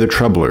 "They are the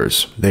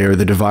troublers, they are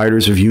the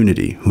dividers of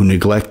unity, who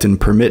neglect and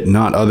permit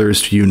not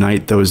others to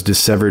unite those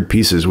dissevered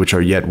pieces which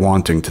are yet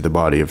wanting to the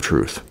body of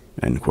truth."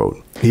 End quote.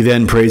 He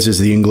then praises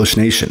the English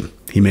nation.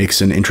 He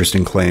makes an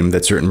interesting claim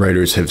that certain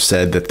writers have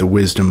said that the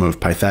wisdom of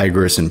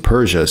Pythagoras in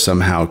Persia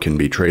somehow can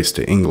be traced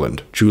to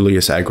England.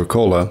 Julius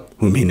Agricola,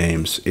 whom he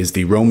names, is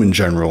the Roman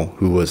general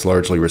who was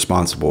largely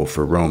responsible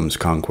for Rome's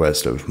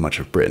conquest of much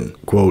of Britain.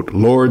 Quote,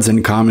 "Lords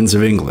and commons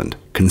of England,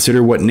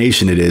 consider what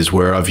nation it is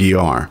whereof ye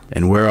are,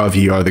 and whereof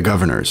ye are the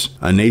governors.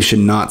 A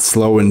nation not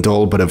slow and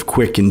dull, but of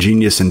quick,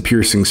 ingenious, and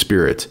piercing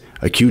spirit,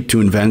 acute to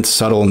invent,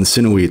 subtle and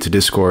sinewy to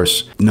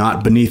discourse,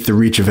 not beneath the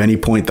reach of any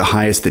point the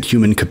highest that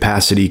human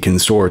capacity can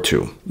soar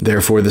to.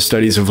 Therefore the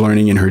studies of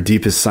learning in her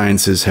deepest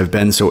sciences have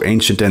been so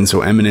ancient and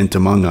so eminent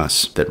among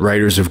us, that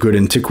writers of good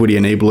antiquity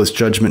and ablest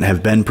judgment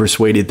have been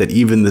persuaded that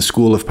even the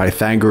school of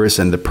Pythagoras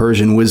and the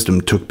Persian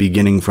wisdom took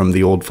beginning from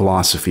the old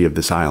philosophy of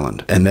this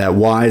island, and that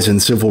wise and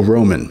civil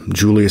Roman,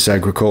 Julius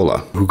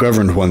Agricola, who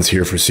governed once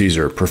here for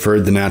Caesar,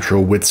 preferred the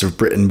natural wits of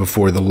Britain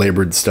before the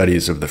labored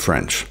studies of the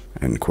French."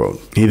 End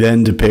quote. He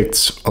then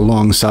depicts,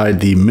 alongside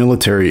the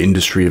military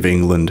industry of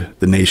England,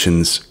 the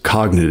nation's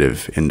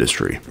cognitive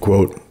industry.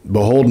 Quote,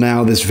 "Behold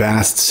now this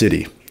vast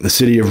city, the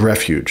city of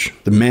refuge,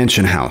 the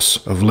mansion house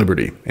of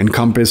liberty,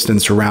 encompassed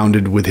and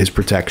surrounded with his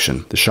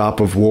protection. The shop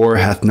of war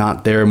hath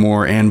not there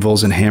more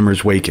anvils and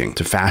hammers waking,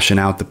 to fashion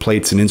out the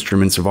plates and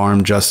instruments of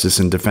armed justice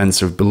and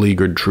defense of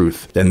beleaguered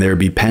truth, than there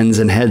be pens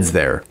and heads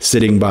there,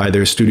 sitting by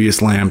their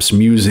studious lamps,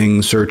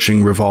 musing,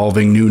 searching,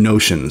 revolving new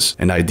notions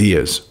and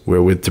ideas,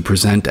 wherewith to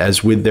present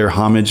as with their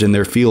homage and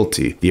their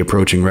fealty the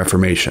approaching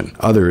Reformation.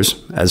 Others,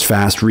 as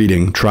fast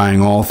reading,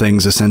 trying all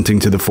things assenting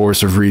to the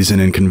force of reason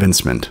and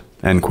convincement.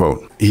 end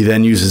quote. He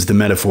then uses the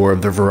metaphor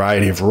of the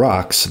variety of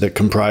rocks that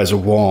comprise a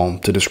wall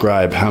to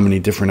describe how many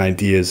different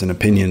ideas and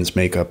opinions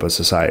make up a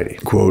society.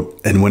 Quote,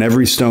 "And when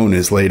every stone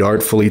is laid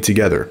artfully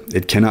together,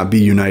 it cannot be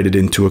united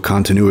into a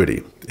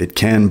continuity. It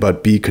can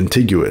but be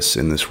contiguous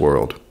in this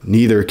world.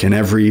 Neither can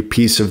every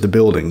piece of the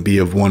building be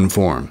of one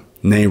form.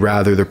 Nay,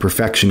 rather, the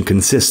perfection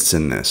consists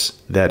in this,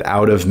 that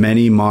out of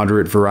many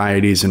moderate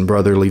varieties and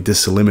brotherly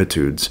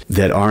dissimilitudes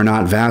that are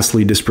not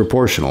vastly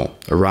disproportional,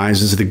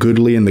 arises the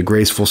goodly and the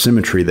graceful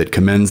symmetry that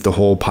commends the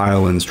whole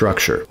pile and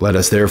structure. Let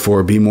us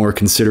therefore be more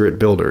considerate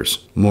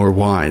builders, more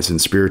wise in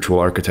spiritual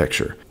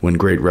architecture, when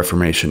great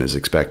reformation is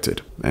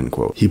expected." End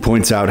quote. He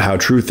points out how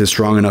truth is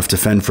strong enough to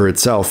fend for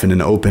itself in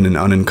an open and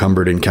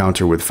unencumbered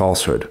encounter with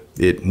falsehood.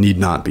 It need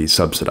not be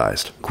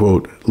subsidized.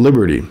 Quote,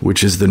 "Liberty,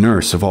 which is the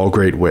nurse of all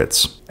great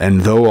wits.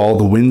 And though all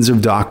the winds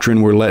of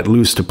doctrine were let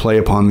loose to play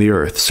upon the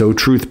earth, so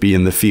truth be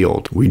in the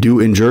field. We do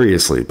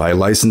injuriously, by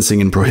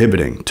licensing and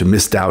prohibiting, to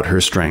misdoubt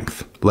her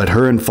strength. Let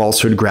her and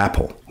falsehood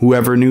grapple.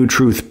 Whoever knew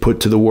truth put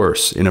to the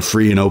worse in a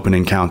free and open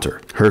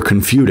encounter. Her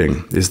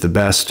confuting is the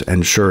best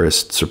and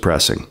surest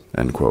suppressing."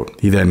 End quote.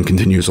 He then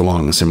continues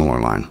along a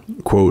similar line.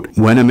 Quote,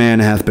 "When a man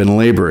hath been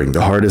laboring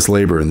the hardest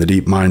labor in the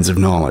deep mines of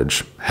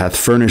knowledge, hath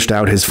furnished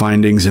out his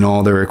findings in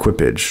all their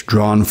equipage,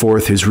 drawn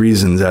forth his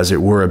reasons as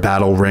it were a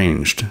battle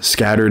ranged,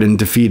 scattered and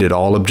defeated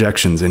all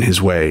objections in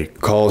his way,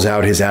 calls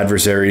out his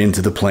adversary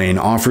into the plain,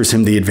 offers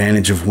him the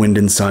advantage of wind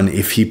and sun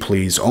if he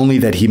please, only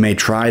that he may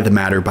try the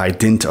matter by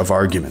dint of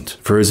argument.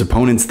 For his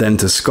opponents then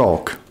to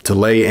skulk, to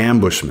lay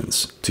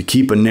ambushments, to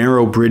keep a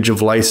narrow bridge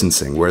of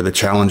licensing where the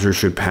challenger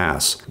should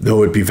pass,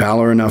 though it be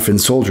valor enough in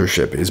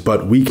soldiership, is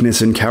but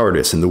weakness and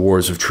cowardice in the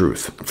wars of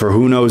truth. For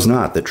who knows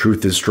not that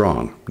truth is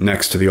strong,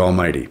 next to the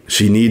Almighty?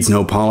 She needs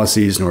no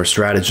policies, nor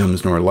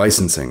stratagems, nor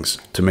licensings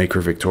to make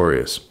her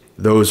victorious.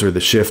 Those are the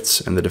shifts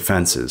and the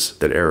defenses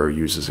that error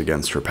uses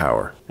against her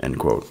power." End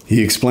quote.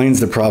 He explains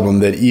the problem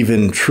that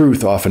even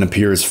truth often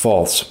appears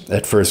false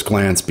at first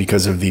glance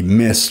because of the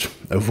mist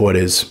of what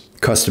is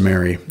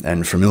customary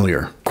and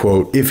familiar.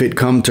 Quote, "If it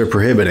come to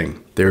prohibiting,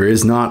 there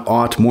is not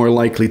aught more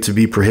likely to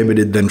be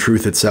prohibited than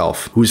truth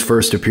itself, whose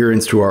first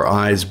appearance to our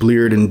eyes,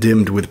 bleared and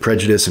dimmed with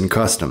prejudice and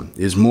custom,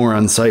 is more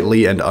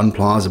unsightly and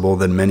unplausible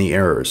than many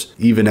errors,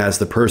 even as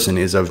the person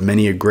is of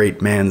many a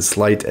great man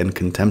slight and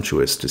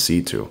contemptuous to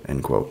see to."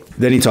 End quote.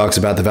 Then he talks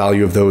about the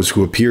value of those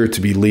who appear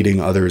to be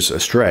leading others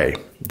astray,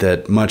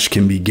 that much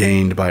can be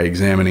gained by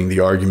examining the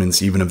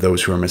arguments even of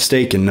those who are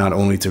mistaken, not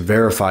only to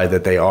verify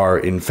that they are,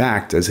 in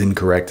fact, as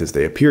incorrect as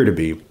they appear to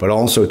be, but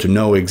also to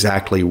know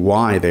exactly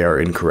why they are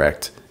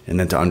incorrect, and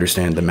then to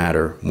understand the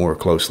matter more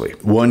closely.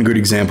 One good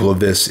example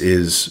of this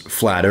is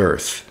flat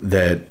Earth,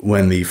 that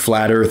when the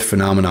flat Earth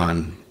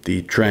phenomenon,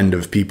 the trend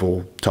of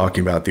people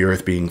talking about the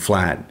Earth being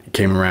flat,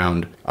 came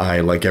around, I,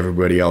 like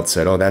everybody else,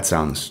 said, "Oh, that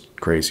sounds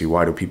crazy.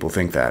 Why do people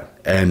think that?"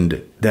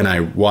 And then I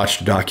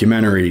watched a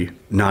documentary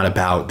not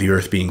about the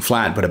Earth being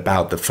flat, but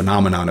about the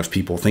phenomenon of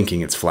people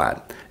thinking it's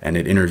flat. And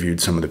it interviewed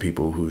some of the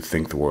people who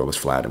think the world is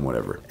flat and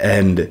whatever.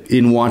 And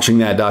in watching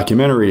that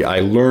documentary,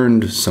 I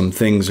learned some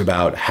things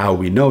about how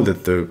we know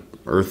that the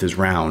Earth is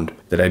round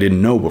that I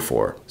didn't know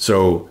before.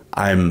 So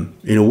I'm,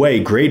 in a way,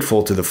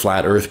 grateful to the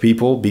flat Earth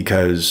people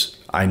because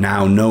I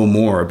now know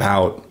more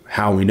about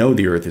how we know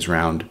the Earth is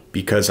round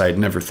because I'd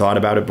never thought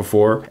about it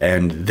before.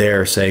 And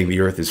they're saying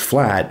the Earth is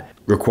flat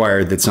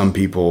required that some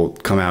people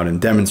come out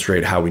and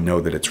demonstrate how we know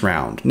that it's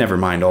round. Never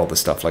mind all the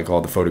stuff like all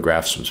the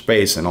photographs from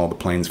space and all the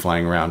planes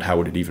flying around. How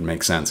would it even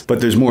make sense? But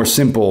there's more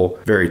simple,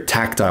 very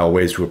tactile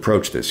ways to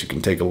approach this. You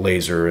can take a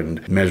laser and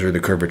measure the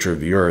curvature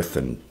of the Earth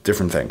and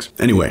different things.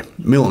 Anyway,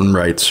 Milton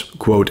writes,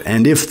 quote,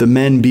 "And if the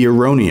men be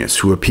erroneous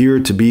who appear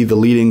to be the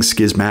leading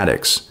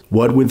schismatics,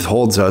 what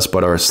withholds us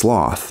but our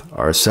sloth,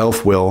 our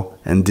self-will,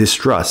 and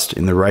distrust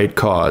in the right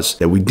cause,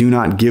 that we do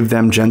not give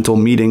them gentle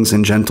meetings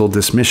and gentle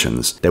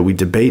dismissions, that we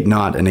debate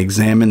not and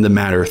examine the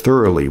matter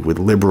thoroughly with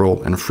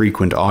liberal and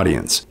frequent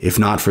audience, if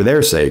not for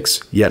their sakes,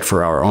 yet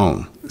for our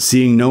own?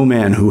 Seeing no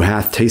man who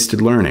hath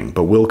tasted learning,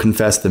 but will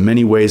confess the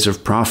many ways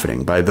of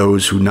profiting by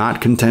those who,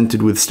 not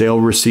contented with stale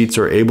receipts,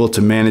 are able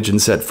to manage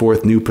and set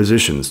forth new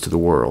positions to the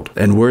world.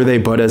 And were they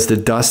but as the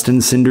dust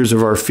and cinders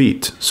of our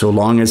feet, so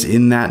long as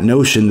in that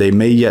notion they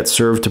may yet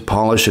serve to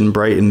polish and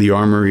brighten the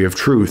armory of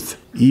truth,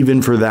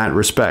 even for that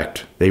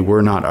respect, they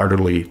were not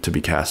utterly to be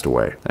cast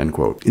away." End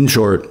quote. In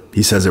short,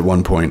 he says at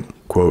one point,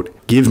 quote,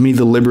 "Give me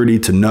the liberty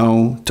to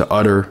know, to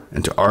utter,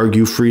 and to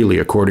argue freely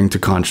according to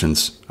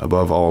conscience,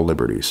 above all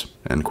liberties."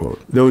 End quote.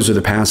 Those are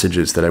the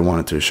passages that I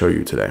wanted to show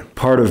you today.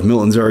 Part of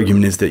Milton's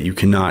argument is that you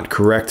cannot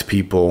correct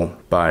people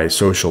by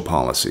social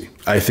policy.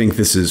 I think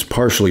this is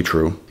partially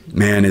true.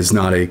 Man is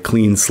not a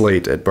clean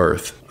slate at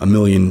birth. A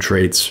million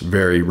traits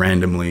vary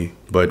randomly,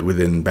 but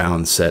within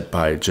bounds set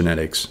by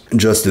genetics.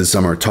 Just as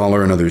some are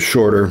taller and others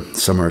shorter,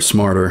 some are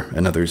smarter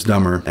and others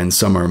dumber, and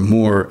some are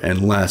more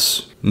and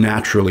less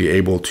naturally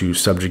able to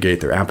subjugate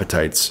their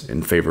appetites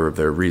in favor of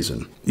their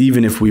reason.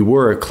 Even if we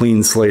were a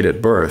clean slate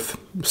at birth,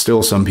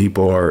 still some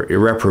people are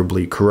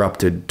irreparably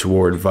corrupted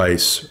toward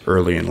vice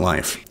early in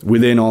life.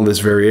 Within all this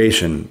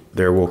variation,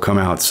 there will come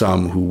out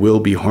some who will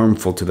be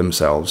harmful to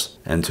themselves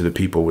and to the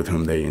people with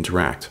whom they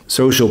interact.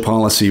 Social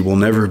policy will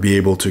never be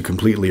able to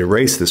completely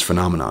erase this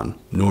phenomenon,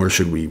 nor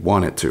should we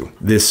want it to.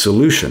 This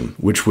solution,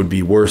 which would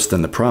be worse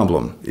than the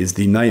problem, is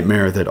the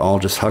nightmare that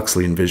Aldous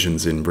Huxley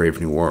envisions in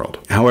Brave New World.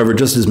 However,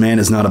 just as man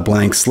is not a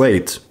blank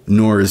slate,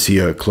 nor is he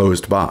a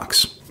closed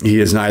box. He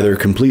is neither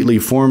completely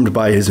formed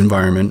by his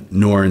environment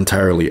nor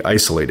entirely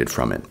isolated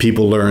from it.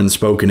 People learn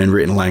spoken and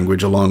written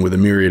language along with a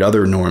myriad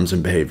other norms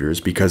and behaviors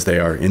because they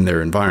are in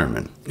their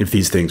environment. If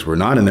these things were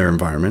not in their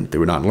environment, they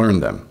would not learn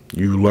them.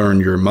 You learn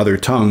your mother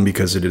tongue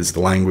because it is the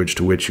language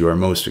to which you are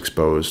most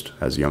exposed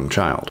as a young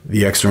child.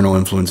 The external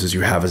influences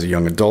you have as a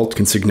young adult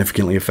can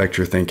significantly affect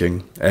your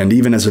thinking, and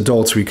even as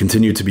adults we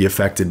continue to be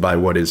affected by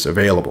what is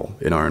available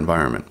in our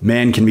environment.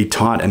 Man can be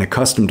taught and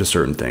accustomed to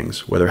certain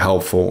things, whether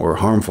helpful or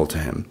harmful to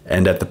him,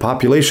 and at the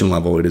population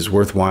level it is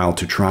worthwhile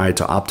to try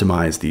to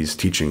optimize these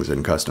teachings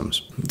and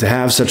customs. To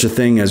have such a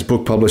thing as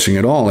book publishing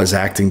at all is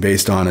acting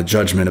based on a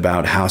judgment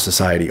about how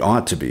society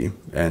ought to be,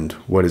 and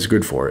what is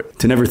good for it.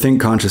 To never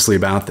think consciously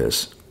about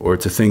this, or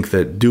to think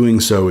that doing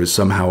so is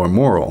somehow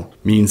immoral,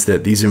 means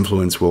that these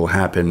influences will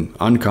happen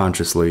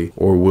unconsciously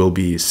or will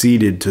be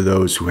ceded to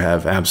those who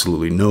have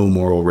absolutely no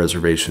moral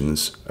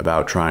reservations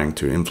about trying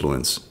to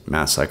influence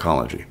mass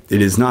psychology.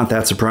 It is not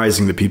that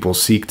surprising that people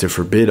seek to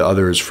forbid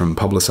others from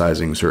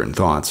publicizing certain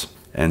thoughts,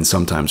 and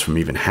sometimes from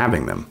even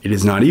having them. It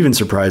is not even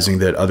surprising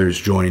that others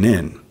join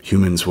in.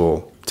 Humans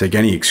will take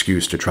any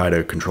excuse to try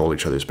to control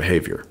each other's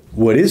behavior.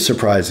 What is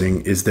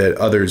surprising is that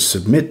others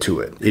submit to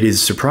it. It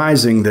is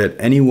surprising that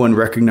anyone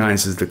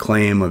recognizes the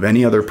claim of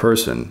any other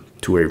person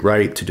to a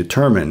right to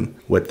determine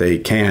what they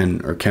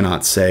can or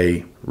cannot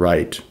say,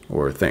 write,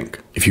 or think.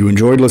 If you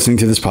enjoyed listening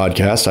to this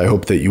podcast, I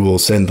hope that you will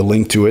send the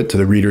link to it to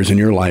the readers in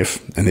your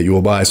life, and that you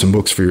will buy some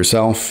books for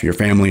yourself, your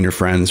family, and your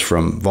friends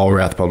from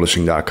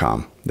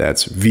volrathpublishing.com.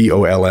 That's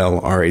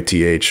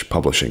VOLLRATH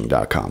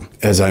publishing.com.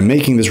 As I'm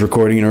making this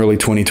recording in early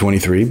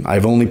 2023,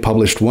 I've only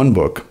published one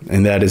book,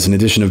 and that is an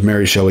edition of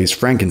Mary Shelley's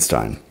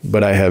Frankenstein.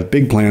 But I have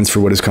big plans for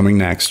what is coming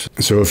next.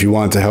 So if you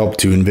want to help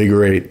to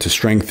invigorate, to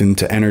strengthen,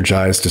 to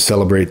energize, to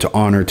celebrate, to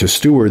honor, to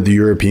steward the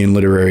European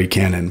literary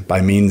canon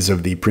by means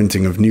of the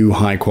printing of new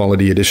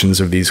high-quality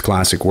editions of these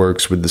classic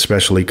works with the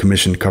specially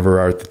commissioned cover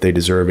art that they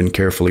deserve and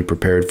carefully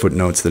prepared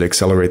footnotes that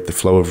accelerate the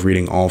flow of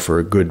reading, all for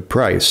a good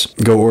price,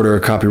 go order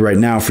a copy right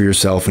now for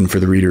yourself and for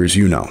the readers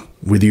you know.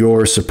 With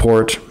your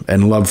support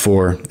and love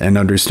for and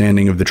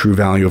understanding of the true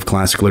value of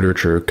classic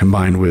literature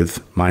combined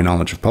with my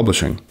knowledge of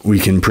publishing, we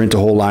can print a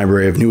whole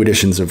library of new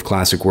editions of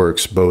classic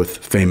works, both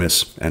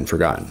famous and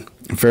forgotten.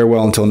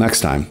 Farewell until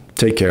next time.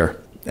 Take care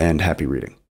and happy reading.